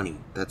 20.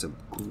 That's a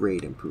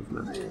great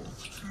improvement.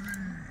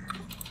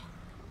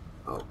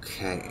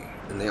 Okay,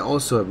 and they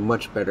also have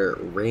much better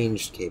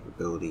ranged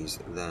capabilities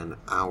than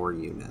our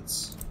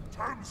units.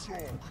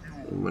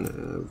 I'm gonna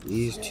have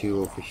these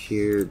two over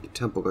here. The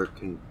Temple Guard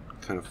can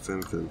kind of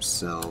fend for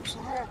themselves.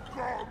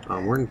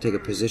 We're gonna take a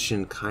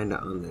position kind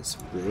of on this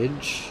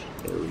ridge.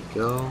 There we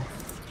go.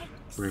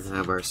 We're gonna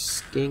have our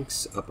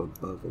skinks up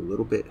above, a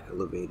little bit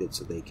elevated,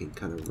 so they can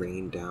kind of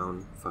rain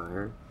down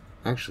fire.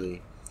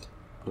 Actually,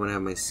 I want to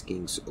have my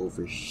skinks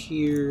over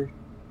here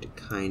to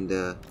kind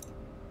of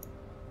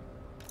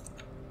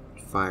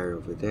fire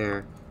over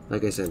there.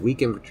 Like I said,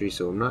 weak infantry,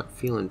 so I'm not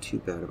feeling too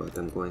bad about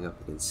them going up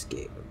against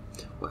Skaven.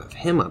 We'll have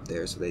him up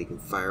there so that he can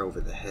fire over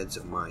the heads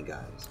of my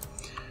guys.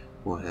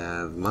 We'll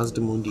have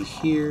Mazdamundi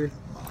here,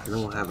 and then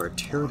we'll have our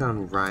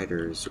Pterodon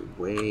Riders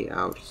way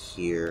out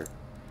here.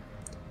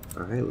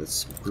 Alright,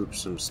 let's group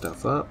some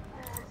stuff up.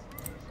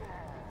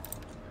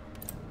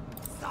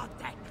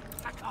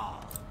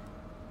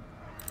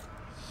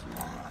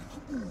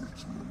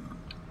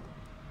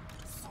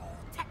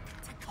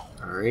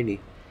 Alrighty.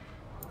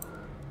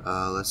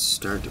 Let's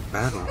start the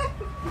battle.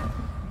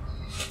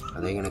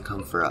 Are they gonna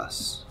come for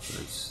us?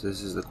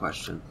 This is the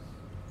question.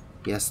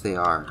 Yes, they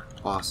are.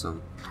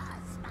 Awesome.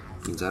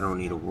 Means I don't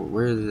need a war.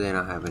 Where do they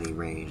not have any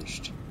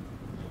ranged?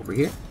 Over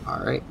here?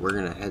 Alright, we're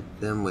gonna hit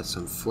them with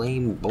some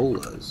flame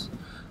bolas.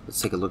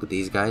 Let's take a look at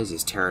these guys,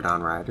 these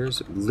Pterodon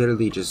Riders.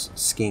 Literally just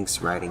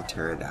skinks riding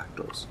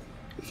pterodactyls,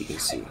 if you can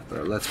see.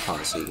 But let's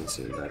pause so you can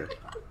see it better.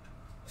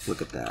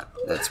 Look at that.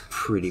 That's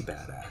pretty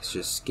badass.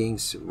 Just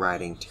skinks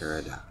riding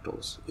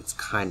pterodactyls. It's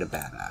kind of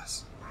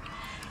badass.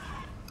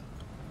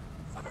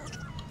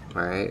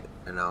 Alright,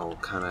 and I'll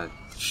kind of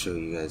show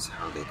you guys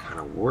how they kind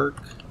of work.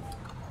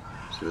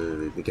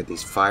 So they get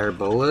these fire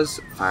bolas,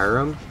 fire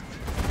them,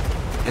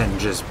 and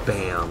just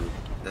bam.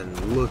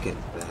 And look at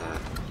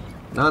that.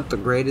 Not the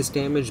greatest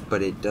damage,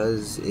 but it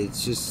does,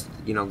 it's just,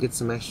 you know, get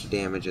some extra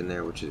damage in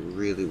there, which is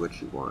really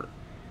what you want.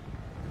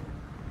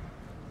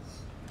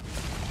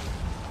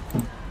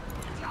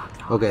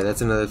 Okay,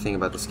 that's another thing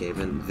about the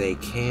Skaven. They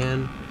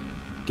can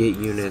get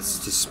units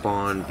to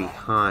spawn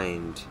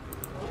behind,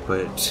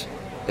 but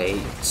they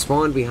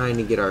spawn behind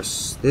to get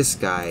this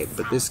guy,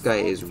 but this guy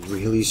is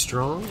really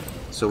strong,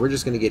 so we're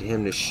just going to get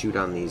him to shoot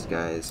on these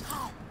guys.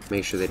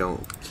 Make sure they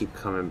don't keep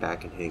coming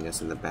back and hitting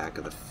us in the back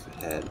of the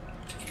head.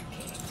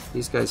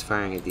 These guys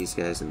firing at these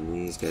guys, and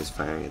these guys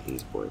firing at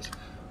these boys.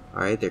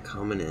 Alright, they're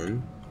coming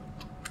in.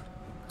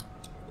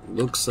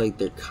 Looks like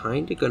they're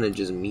kind of going to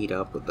just meet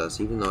up with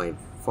us, even though I have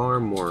far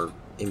more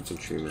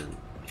infantrymen,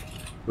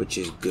 which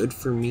is good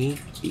for me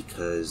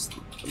because,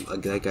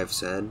 like I've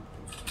said,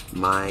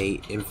 my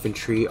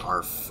infantry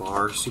are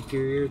far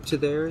superior to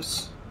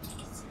theirs.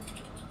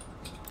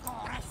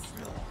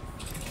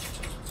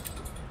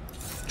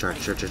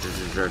 Charge, charge, charge,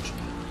 charge, charge.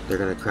 They're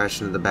gonna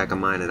crash into the back of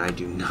mine, and I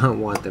do not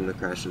want them to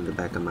crash into the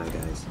back of my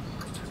guys.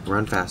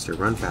 Run faster,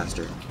 run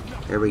faster.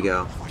 There we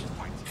go.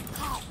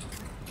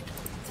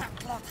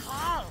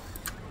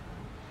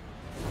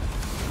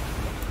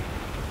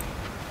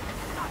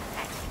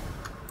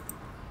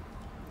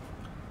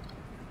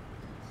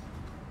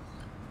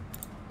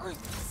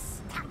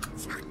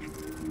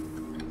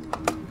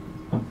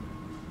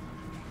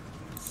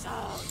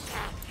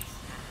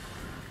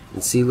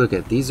 And see, look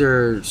at these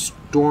are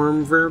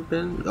Storm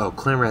Vermin. Oh,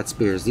 Clamrat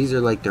Spears. These are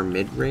like their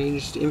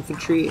mid-ranged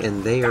infantry,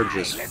 and they are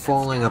just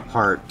falling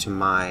apart to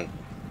my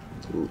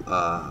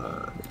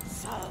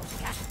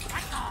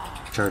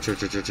charge, charge,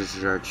 charge,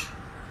 charge, charge.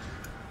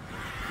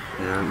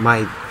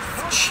 My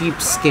cheap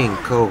skink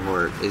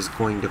cohort is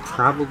going to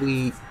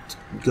probably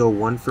go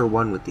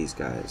 1-for-1 with these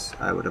guys,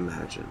 I would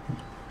imagine.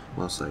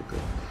 Most likely.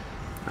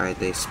 Alright,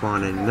 they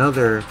spawn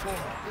another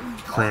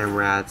clam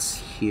rats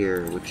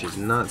here, which is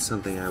not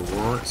something I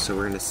want, so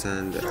we're going to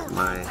send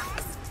my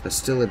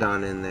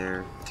Bastillodon in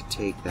there to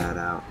take that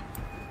out.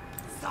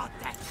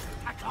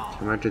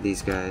 Come after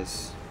these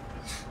guys.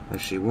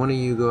 Actually, one of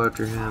you go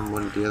after him,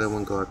 the other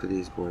one go after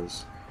these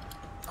boys.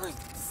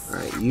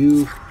 Alright,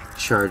 you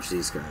charge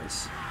these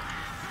guys.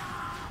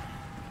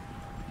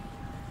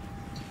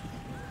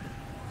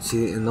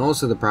 See, and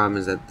also the problem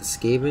is that the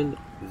Skaven,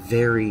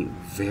 very,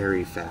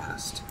 very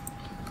fast.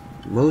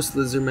 Most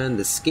Lizardmen,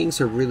 the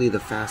skinks are really the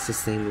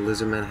fastest thing the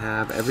Lizardmen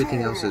have.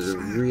 Everything else is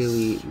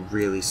really,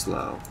 really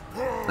slow.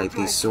 Like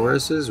these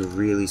Sauruses,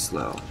 really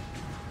slow.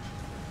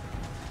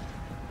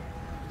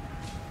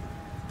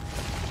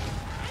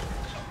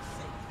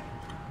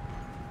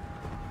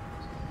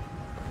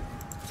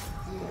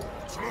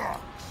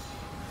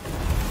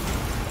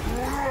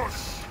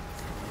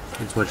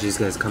 Let's watch these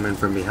guys come in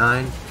from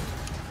behind.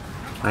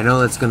 I know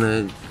that's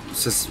gonna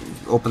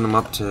open them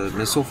up to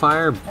missile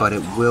fire, but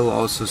it will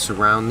also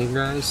surround the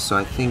guys, so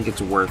I think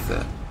it's worth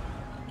it.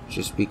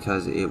 Just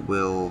because it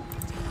will...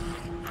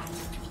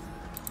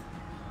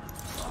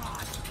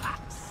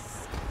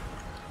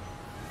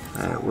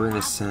 Alright, we're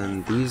gonna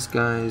send these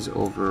guys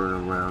over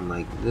and around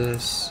like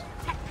this.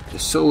 The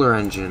solar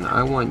engine,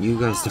 I want you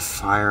guys to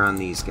fire on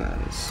these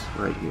guys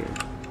right here.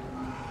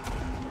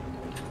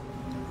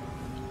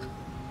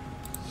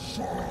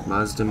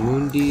 Mazda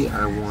Mundi,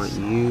 I want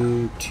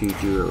you to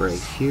do it right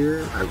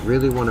here. I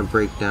really want to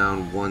break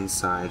down one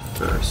side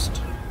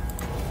first.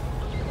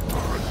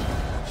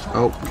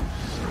 Oh,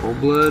 full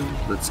blood.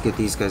 Let's get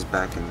these guys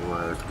back into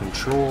our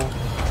control.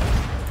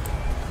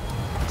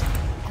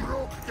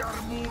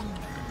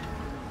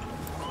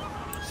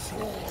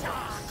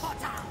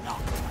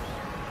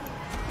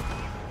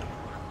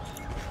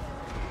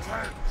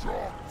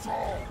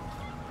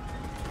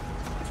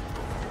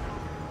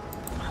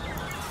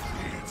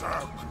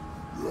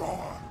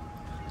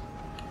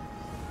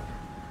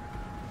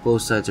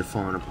 Both sides are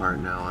falling apart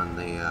now on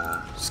the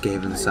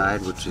Skaven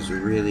side, which is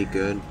really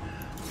good.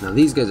 Now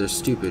these guys are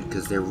stupid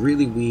because they're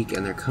really weak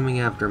and they're coming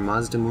after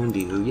Mazda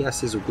Mundi, who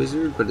yes is a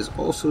wizard, but is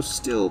also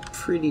still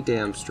pretty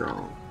damn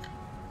strong.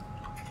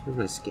 Where's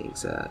my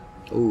skinks at?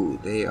 Oh,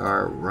 they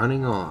are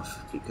running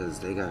off because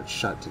they got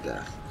shot to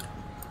death.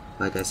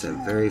 Like I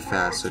said, very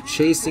fast. So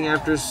chasing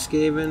after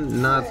Skaven,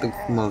 not the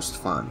most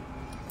fun.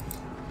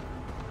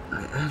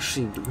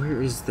 Actually,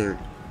 where is their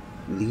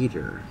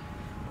leader?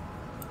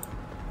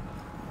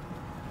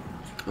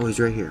 Oh,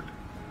 he's right here.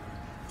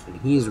 And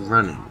he's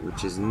running,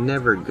 which is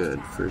never good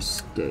for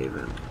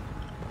Skaven.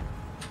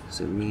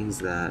 So it means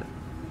that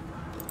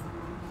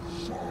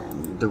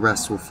the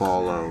rest will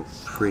follow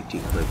pretty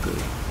quickly.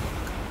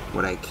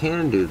 What I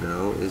can do,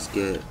 though, is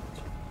get...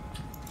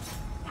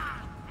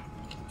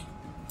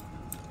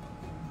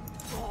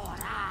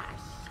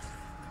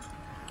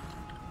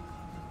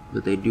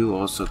 But they do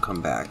also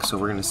come back. So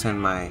we're going to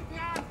send my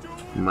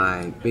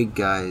big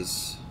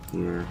guys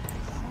here.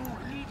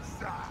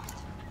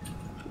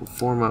 We'll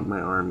form up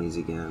my armies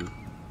again.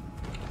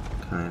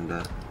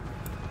 Kinda.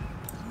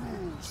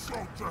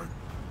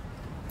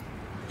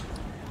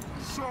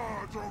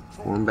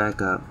 Form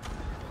back up.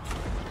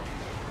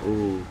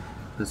 Ooh,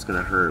 that's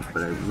gonna hurt,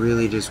 but I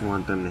really just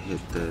want them to hit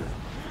the...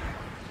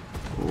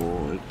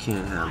 Oh, I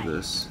can't have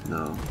this.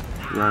 No.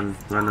 Run,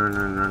 run, run,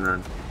 run, run,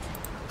 run.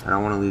 I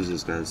don't want to lose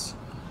these guys.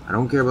 I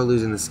don't care about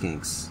losing the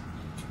skinks,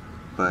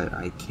 but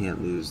I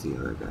can't lose the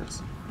other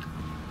guys.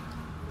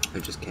 I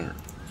just can't.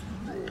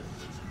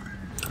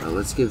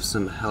 Let's give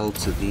some hell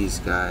to these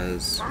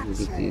guys. We'll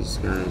get these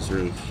guys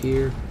right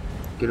here.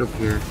 Get up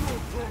here.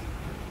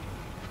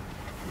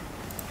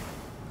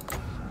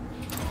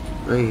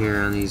 Right here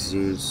on these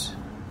dudes.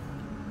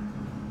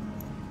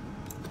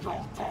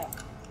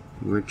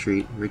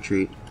 Retreat,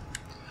 retreat.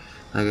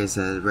 Like I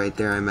said, right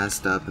there I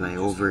messed up and I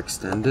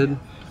overextended.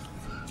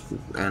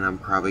 And I'm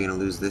probably going to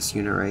lose this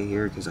unit right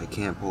here because I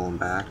can't pull them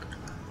back.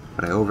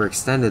 But I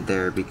overextended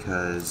there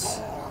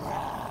because...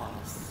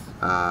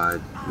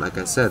 like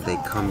I said, they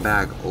come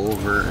back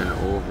over and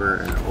over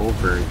and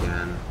over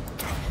again.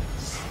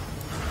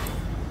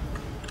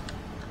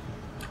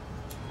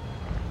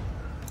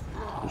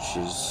 Which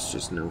is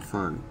just no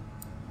fun.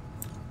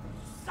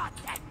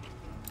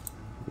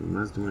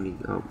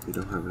 Oh, we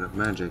don't have enough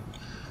magic.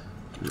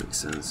 Makes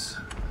sense.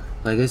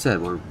 Like I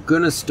said, we're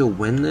gonna still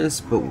win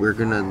this, but we're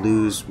gonna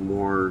lose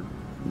more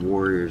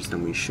warriors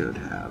than we should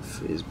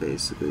have, is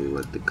basically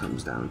what it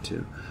comes down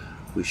to.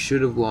 We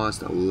should have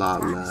lost a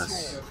lot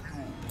less.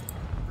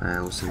 Alright,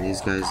 we'll send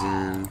these guys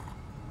in.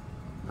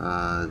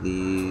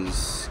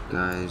 These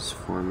guys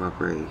form up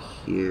right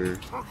here.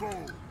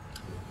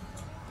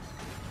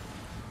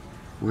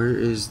 Where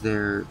is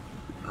their...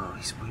 Oh,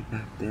 he's way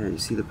back there. You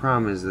see, the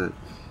problem is that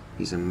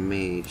he's a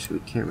mage, so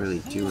we can't really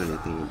do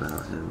anything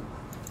about him.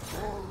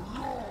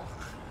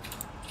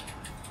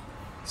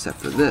 Except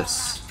for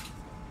this.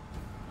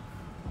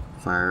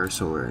 Fire a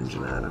solar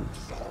engine at him.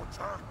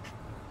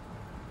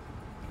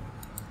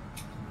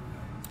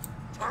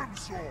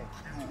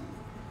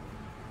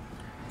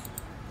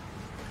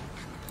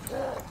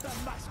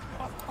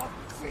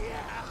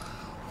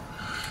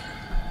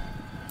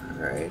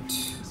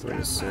 Alright, we're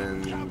gonna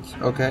send...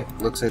 Okay,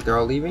 looks like they're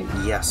all leaving.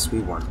 Yes, we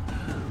won.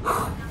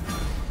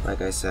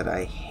 Like I said,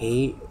 I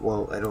hate...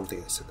 Well, I don't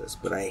think I said this,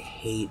 but I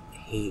hate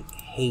the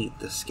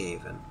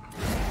Skaven.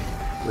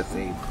 With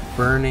a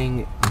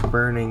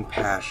burning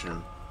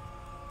passion.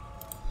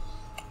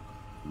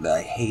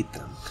 I hate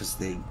them, because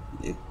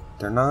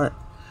they're not...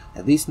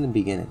 At least in the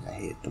beginning, I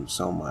hate them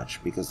so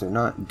much, because they're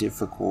not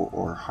difficult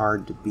or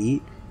hard to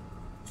beat.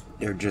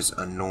 They're just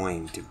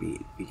annoying to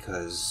beat,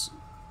 because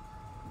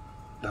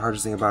the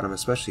hardest thing about them,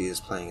 especially is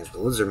playing as the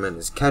Lizardmen,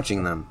 is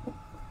catching them.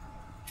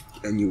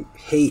 And you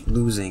hate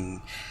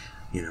losing,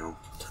 you know,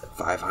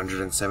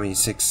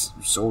 576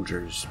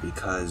 soldiers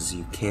because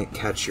you can't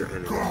catch your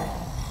enemy.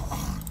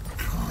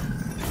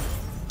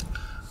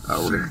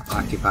 We're going to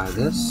occupy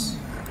this.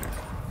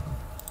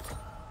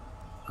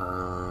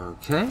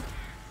 Okay.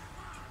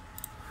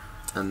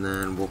 And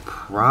then we'll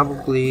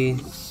probably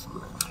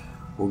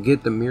We'll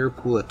get the Mirror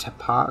Pool of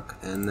Tepak,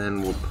 and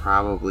then we'll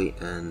probably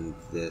end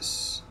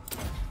this.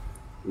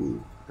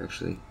 Ooh,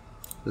 actually,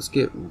 let's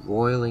get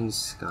Roiling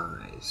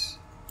Skies.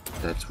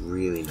 That's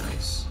really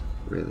nice.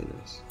 Really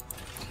nice.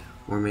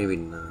 Or maybe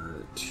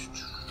not.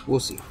 We'll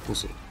see. We'll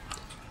see.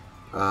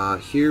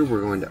 Here we're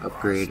going to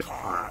upgrade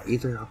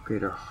either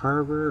upgrade our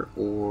harbor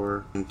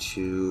or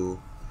to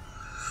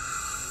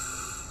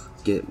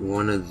get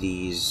one of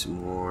these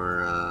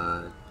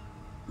more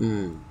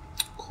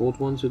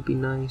cold ones would be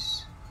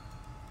nice.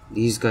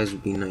 These guys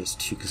would be nice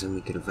too, because then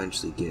we could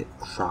eventually get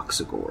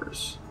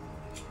Croxagores.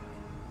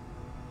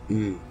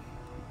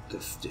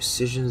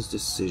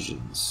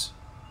 Decisions.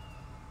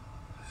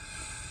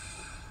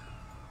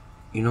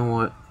 You know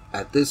what?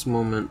 At this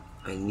moment,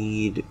 I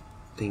need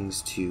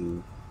things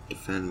to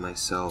defend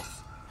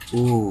myself.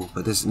 Ooh,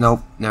 but this,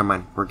 nope, never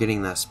mind. We're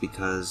getting this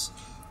because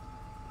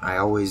I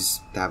always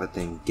have a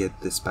thing,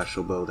 get the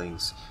special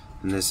buildings.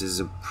 And this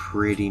is a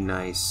pretty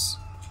nice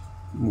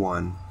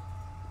one.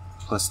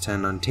 Plus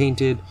 10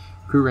 untainted,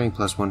 crew rank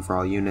plus 1 for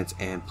all units,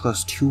 and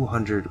plus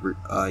 200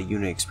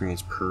 unit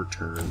experience per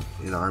turn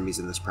in armies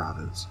in this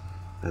province.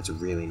 That's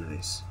really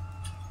nice.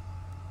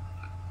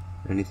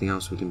 Anything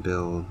else we can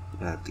build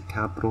at the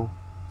capital?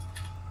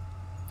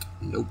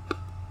 Nope.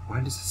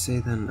 Why does it say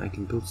then I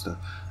can build stuff?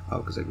 Oh,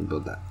 because I can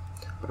build that.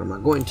 But I'm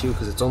not going to,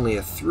 because it's only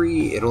a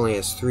 3. It only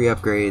has 3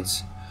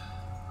 upgrades.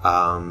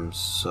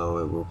 So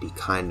it will be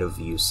kind of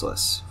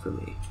useless for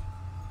me.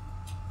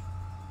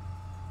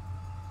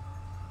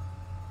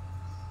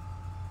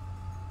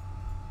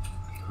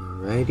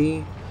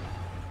 Alrighty.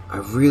 I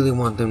really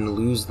want them to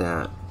lose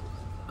that.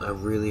 I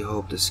really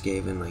hope the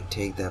Skaven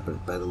take that,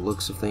 but by the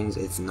looks of things,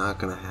 it's not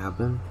gonna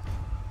happen.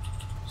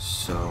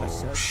 So a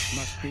search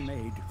must be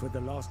made for the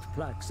lost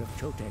plaques of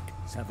Chotek,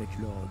 Savage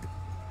Lord.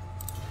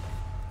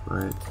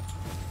 Right.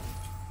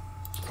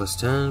 Plus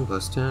 10,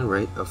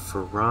 right? Of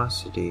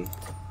ferocity.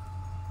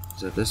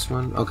 Is that this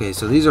one? Okay,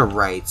 so these are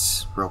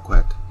rights, real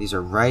quick. These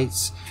are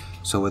rights.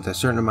 So with a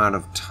certain amount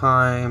of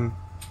time,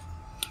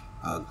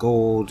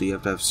 gold, you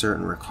have to have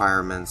certain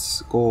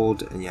requirements,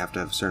 gold, and you have to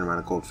have a certain amount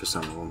of gold for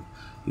some of them.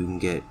 You can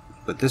get,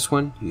 with this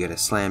one, you get a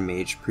Slam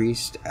Mage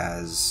Priest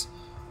as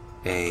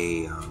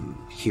a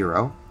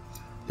hero.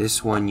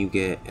 This one you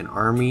get an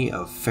army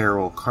of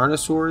feral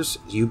carnosaurs.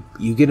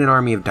 You get an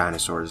army of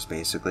dinosaurs,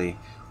 basically,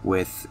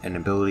 with an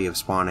ability of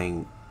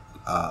spawning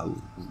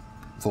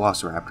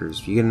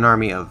velociraptors. You get an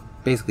army of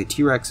basically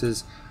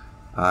T-Rexes,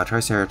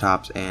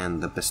 Triceratops,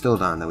 and the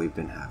Bastildon that we've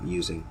been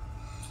using.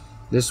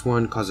 This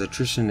one causes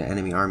attrition to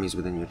enemy armies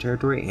within your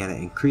territory, and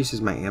it increases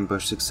my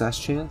ambush success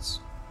chance.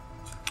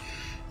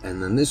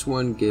 And then this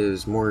one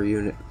gives more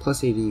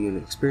plus 80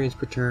 unit experience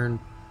per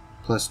turn,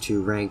 plus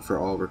 2 rank for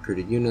all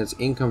recruited units,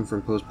 income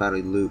from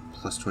post-battle loot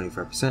plus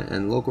 25%,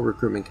 and local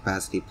recruitment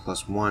capacity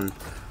plus 1,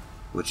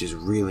 which is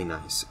really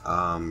nice.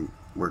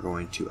 We're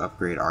going to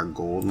upgrade our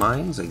gold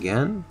mines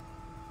again,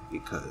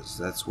 because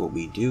that's what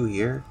we do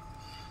here.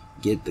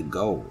 Get the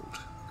gold,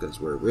 because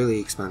we're really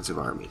expensive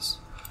armies.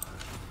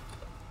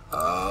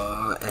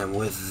 And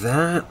with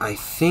that, I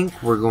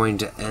think we're going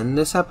to end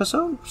this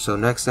episode. So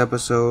next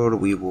episode,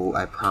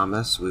 I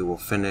promise, we will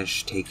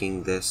finish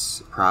taking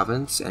this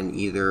province, and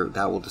either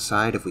that will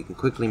decide if we can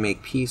quickly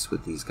make peace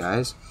with these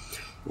guys.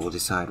 We'll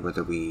decide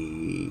whether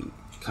we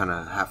kind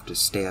of have to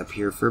stay up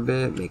here for a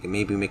bit,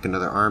 maybe make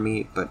another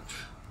army, but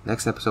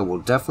next episode we'll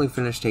definitely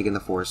finish taking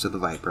the Forest of the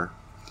Viper.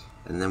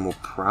 And then we'll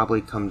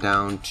probably come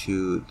down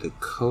to the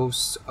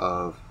coast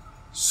of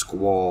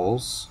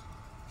Squalls,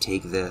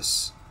 take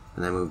this,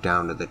 and then move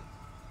down to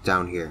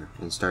down here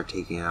and start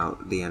taking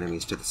out the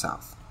enemies to the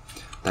south.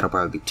 That'll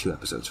probably be 2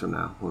 episodes from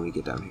now when we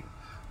get down here.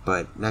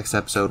 But next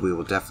episode we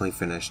will definitely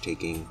finish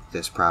taking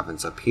this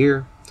province up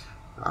here,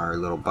 our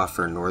little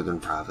buffer northern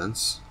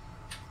province.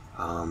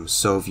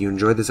 So if you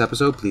enjoyed this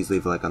episode, please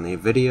leave a like on the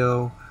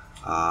video.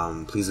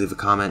 Please leave a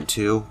comment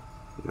too.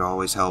 It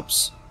always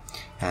helps.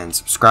 And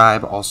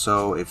subscribe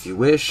also if you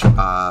wish.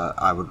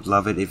 I would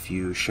love it if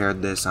you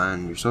shared this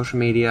on your social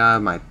media,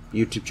 my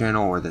YouTube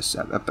channel, or this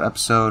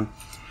episode.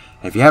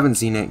 And if you haven't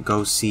seen it,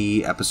 go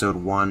see episode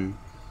 1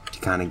 to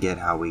kind of get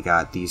how we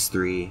got these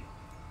 3.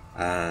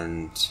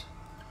 And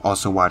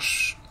also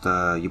watch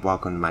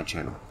welcome to my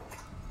channel.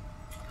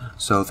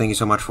 So thank you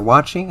so much for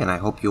watching, and I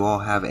hope you all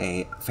have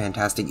a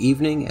fantastic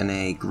evening and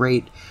a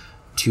great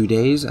 2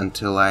 days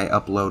until I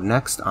upload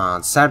next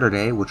on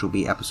Saturday, which will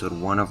be episode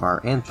 1 of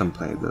our Anthem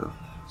playthrough.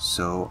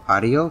 So,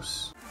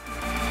 adios.